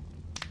worry.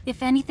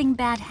 If anything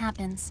bad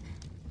happens,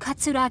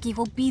 Katsuragi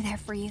will be there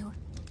for you.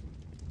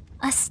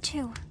 Us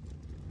too.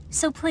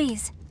 So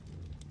please,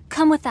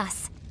 come with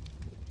us.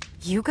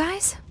 You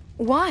guys?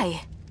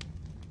 Why?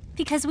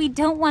 Because we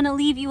don't want to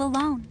leave you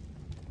alone.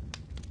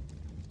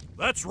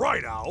 That's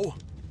right, Ao.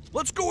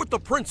 Let's go with the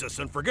princess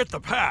and forget the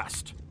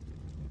past.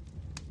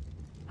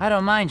 I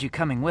don't mind you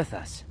coming with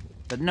us,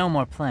 but no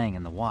more playing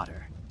in the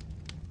water.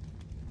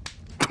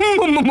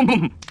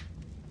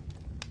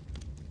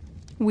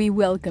 We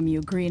welcome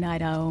you,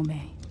 Green-Eyed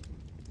Aome.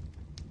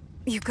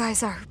 You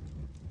guys are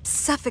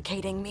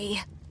suffocating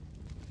me.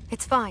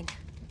 It's fine.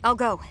 I'll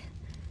go.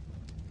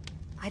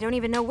 I don't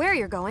even know where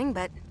you're going,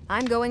 but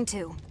I'm going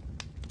too.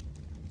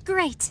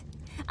 Great.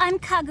 I'm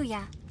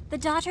Kaguya, the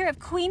daughter of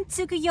Queen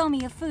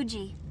Tsukuyomi of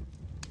Fuji.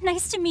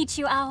 Nice to meet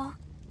you, Ao.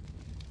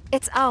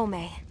 It's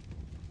Aome.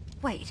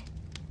 Wait,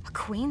 a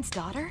queen's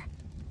daughter?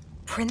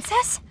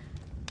 Princess?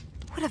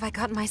 What have I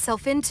gotten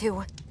myself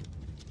into?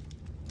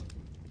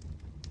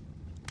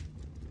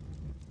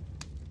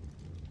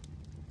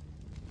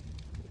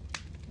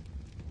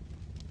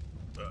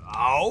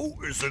 Ao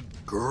is a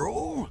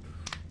girl?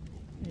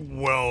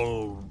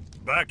 Well,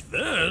 back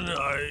then,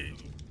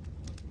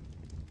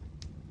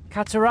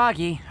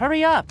 Katsuragi,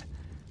 hurry up!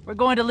 We're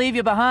going to leave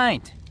you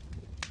behind.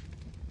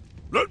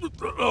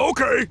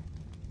 Okay.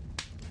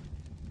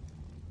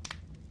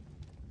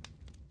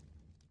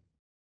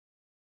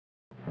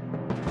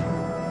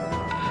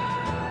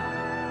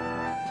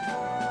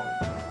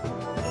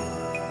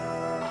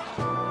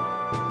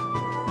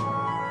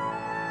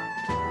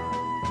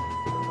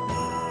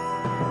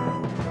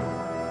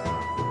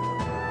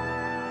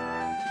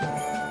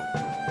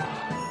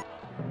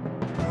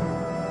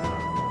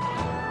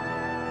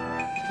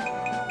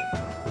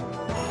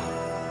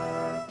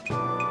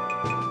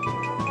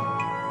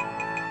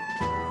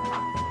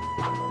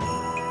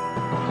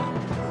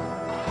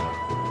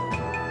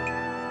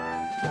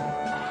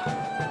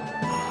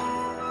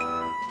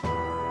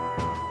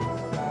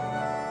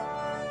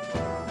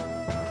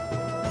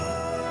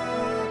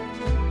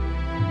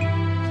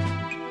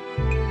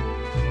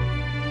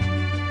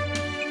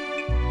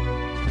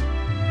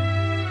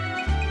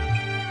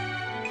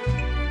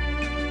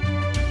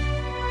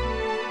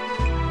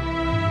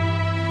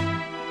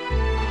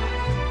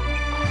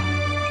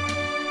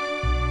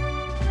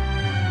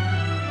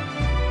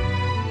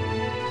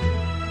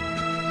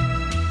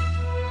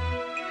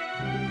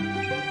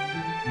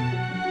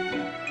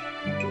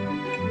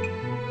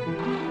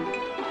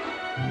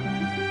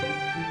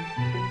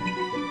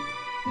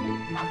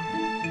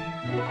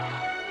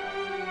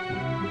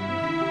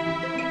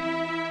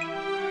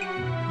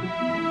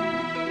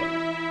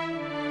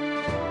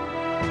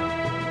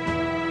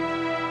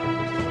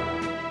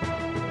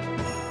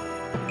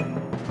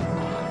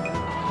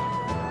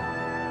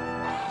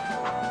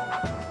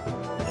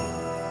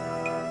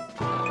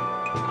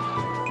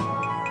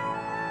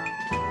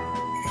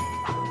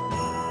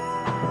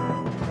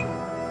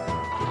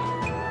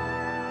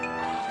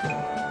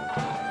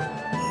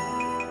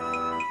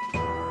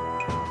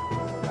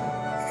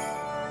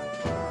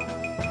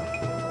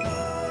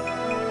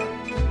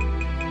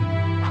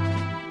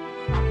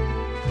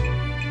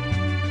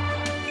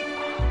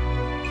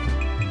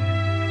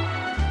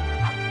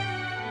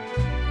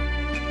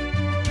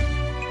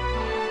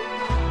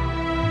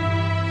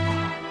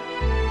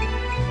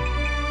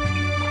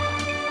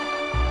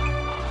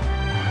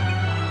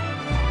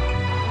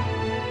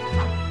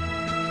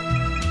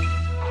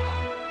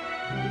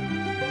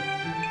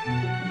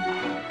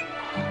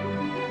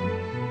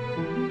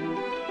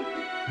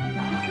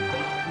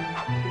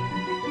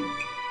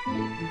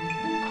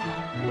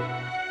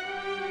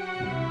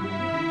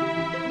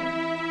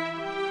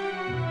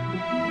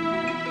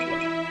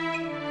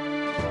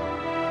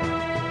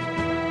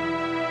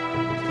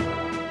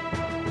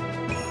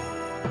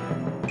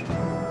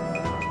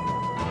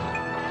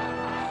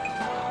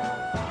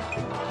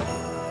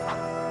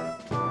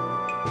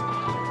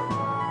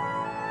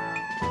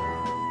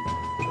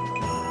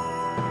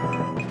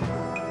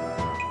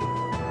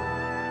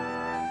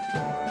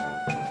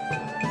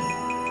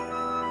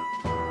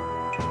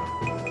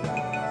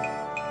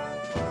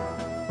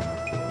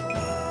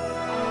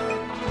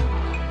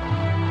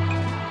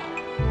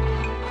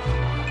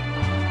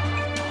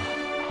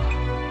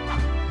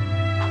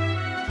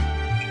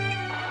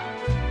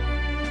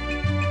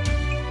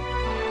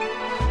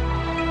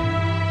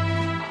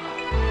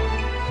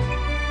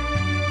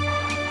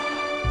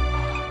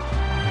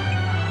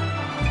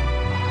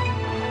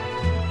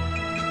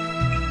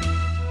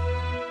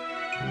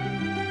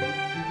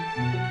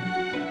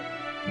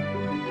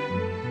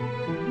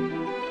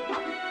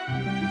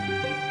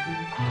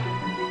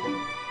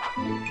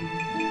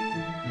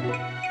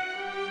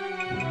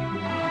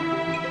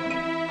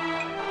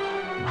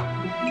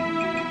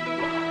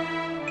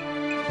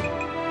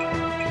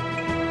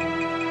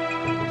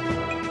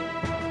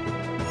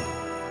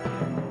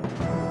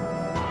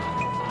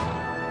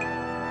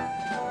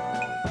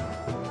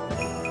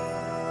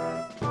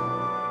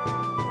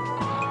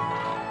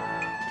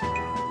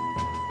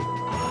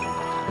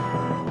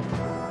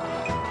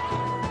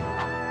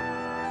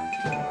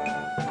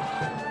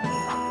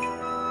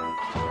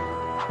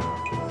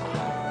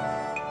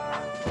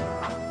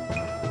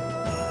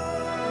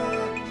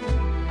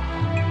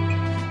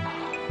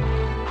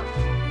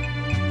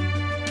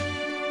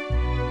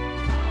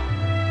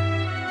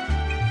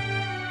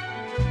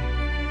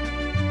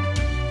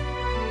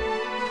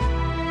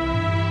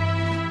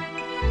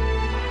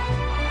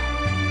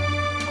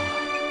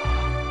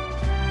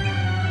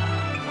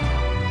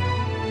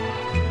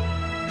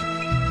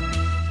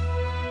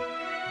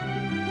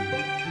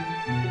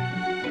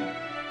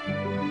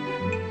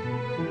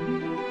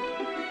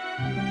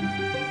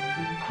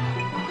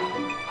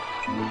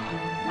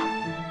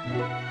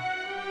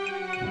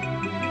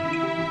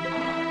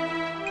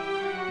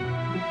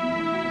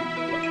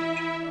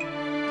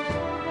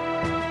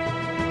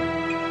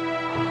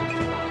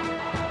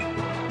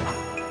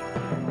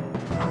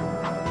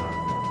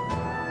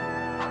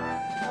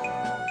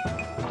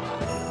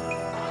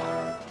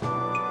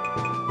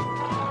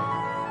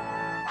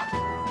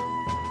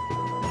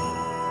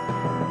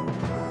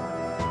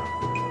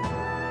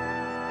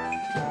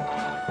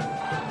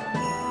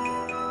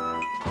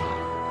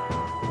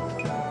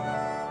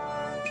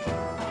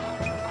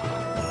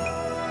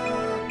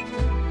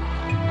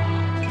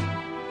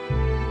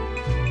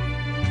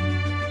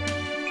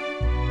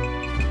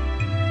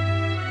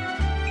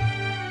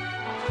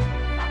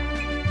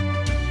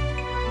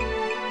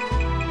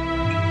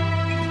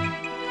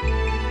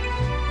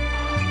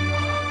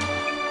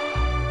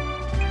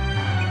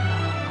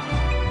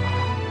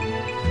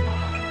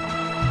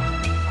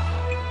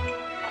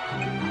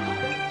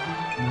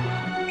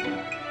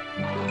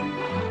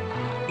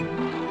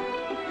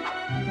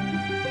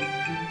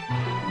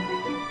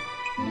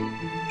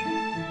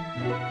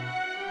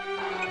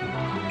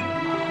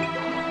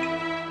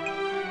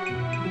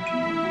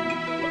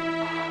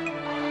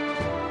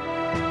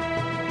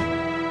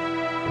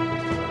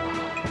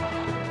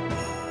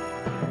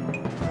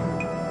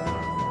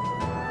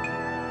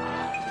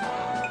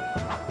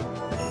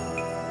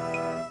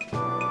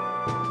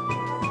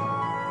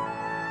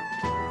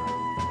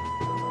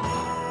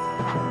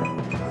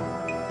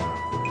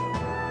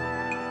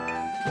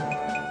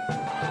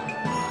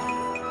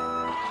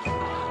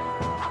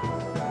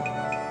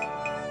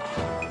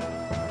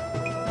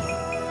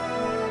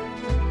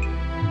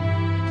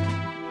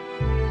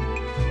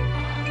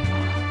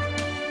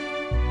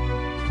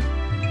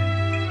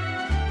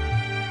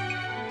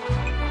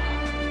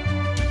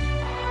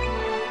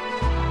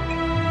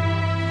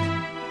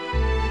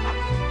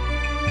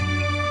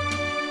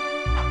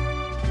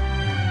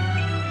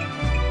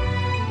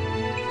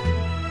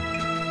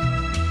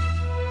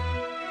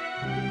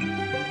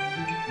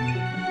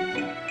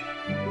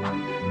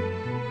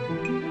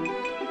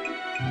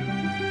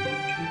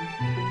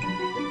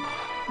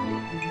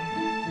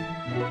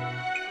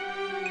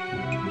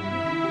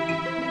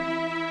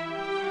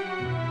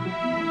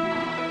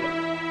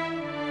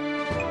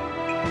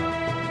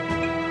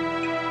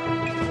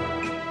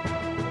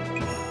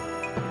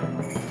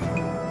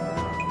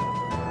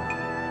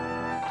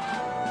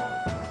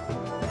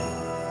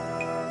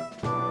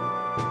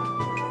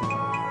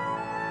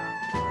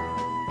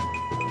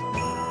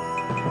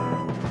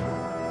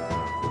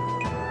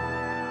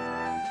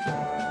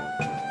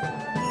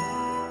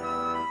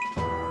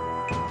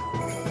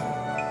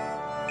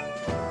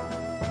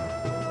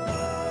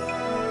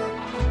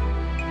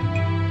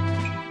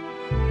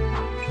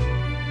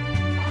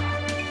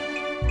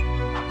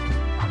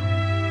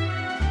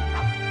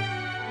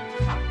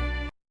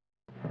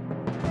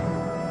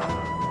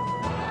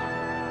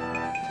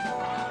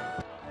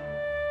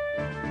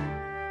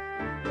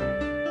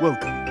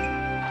 Welcome.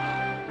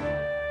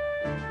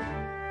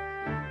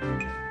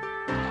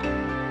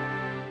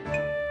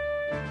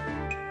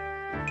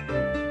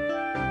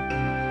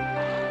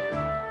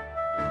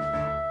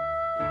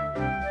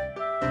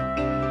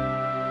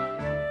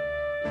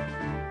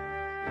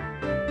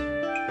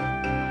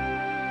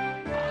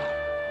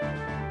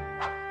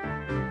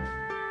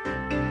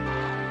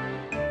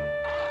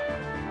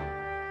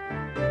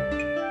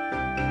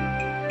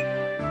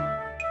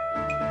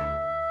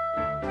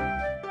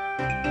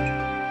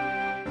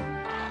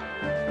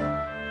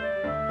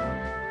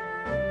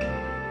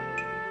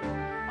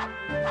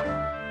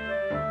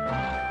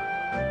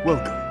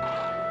 Welcome.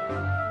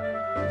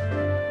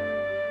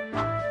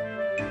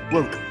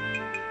 Welcome.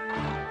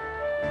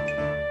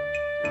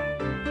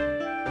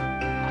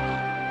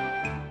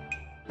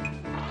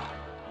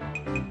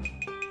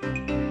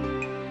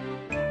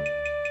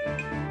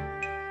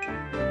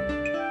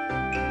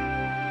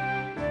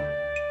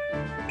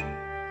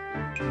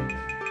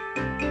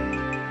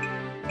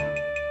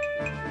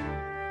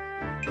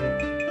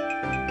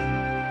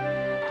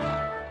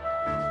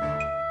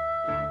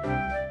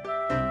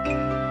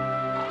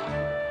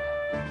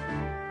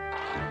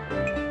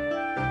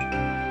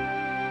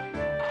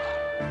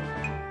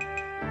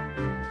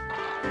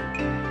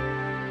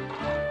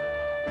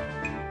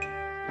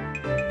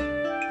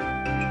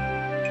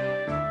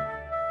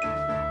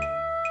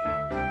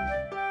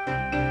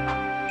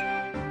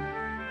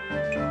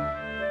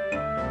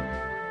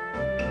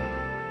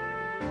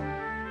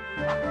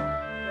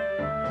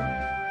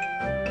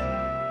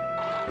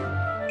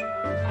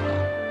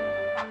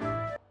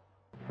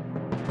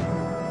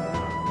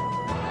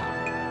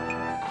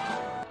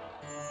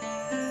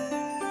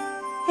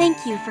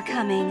 Thank you for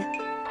coming.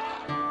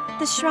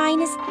 The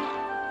shrine is...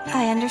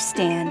 I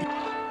understand.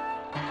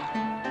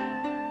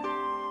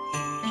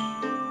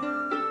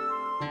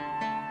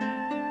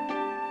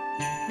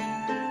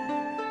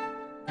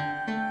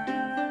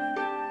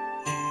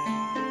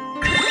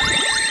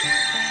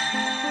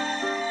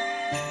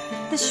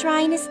 The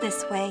shrine is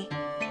this way.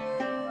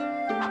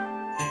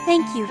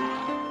 Thank you.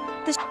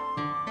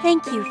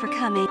 Thank you for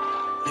coming.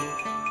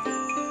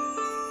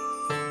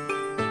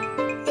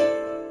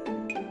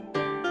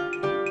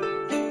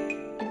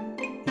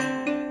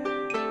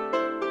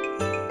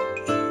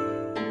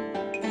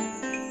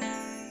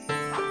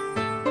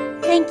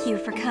 Thank you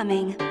for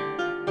coming.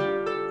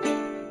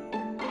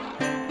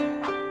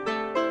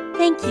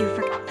 Thank you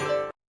for...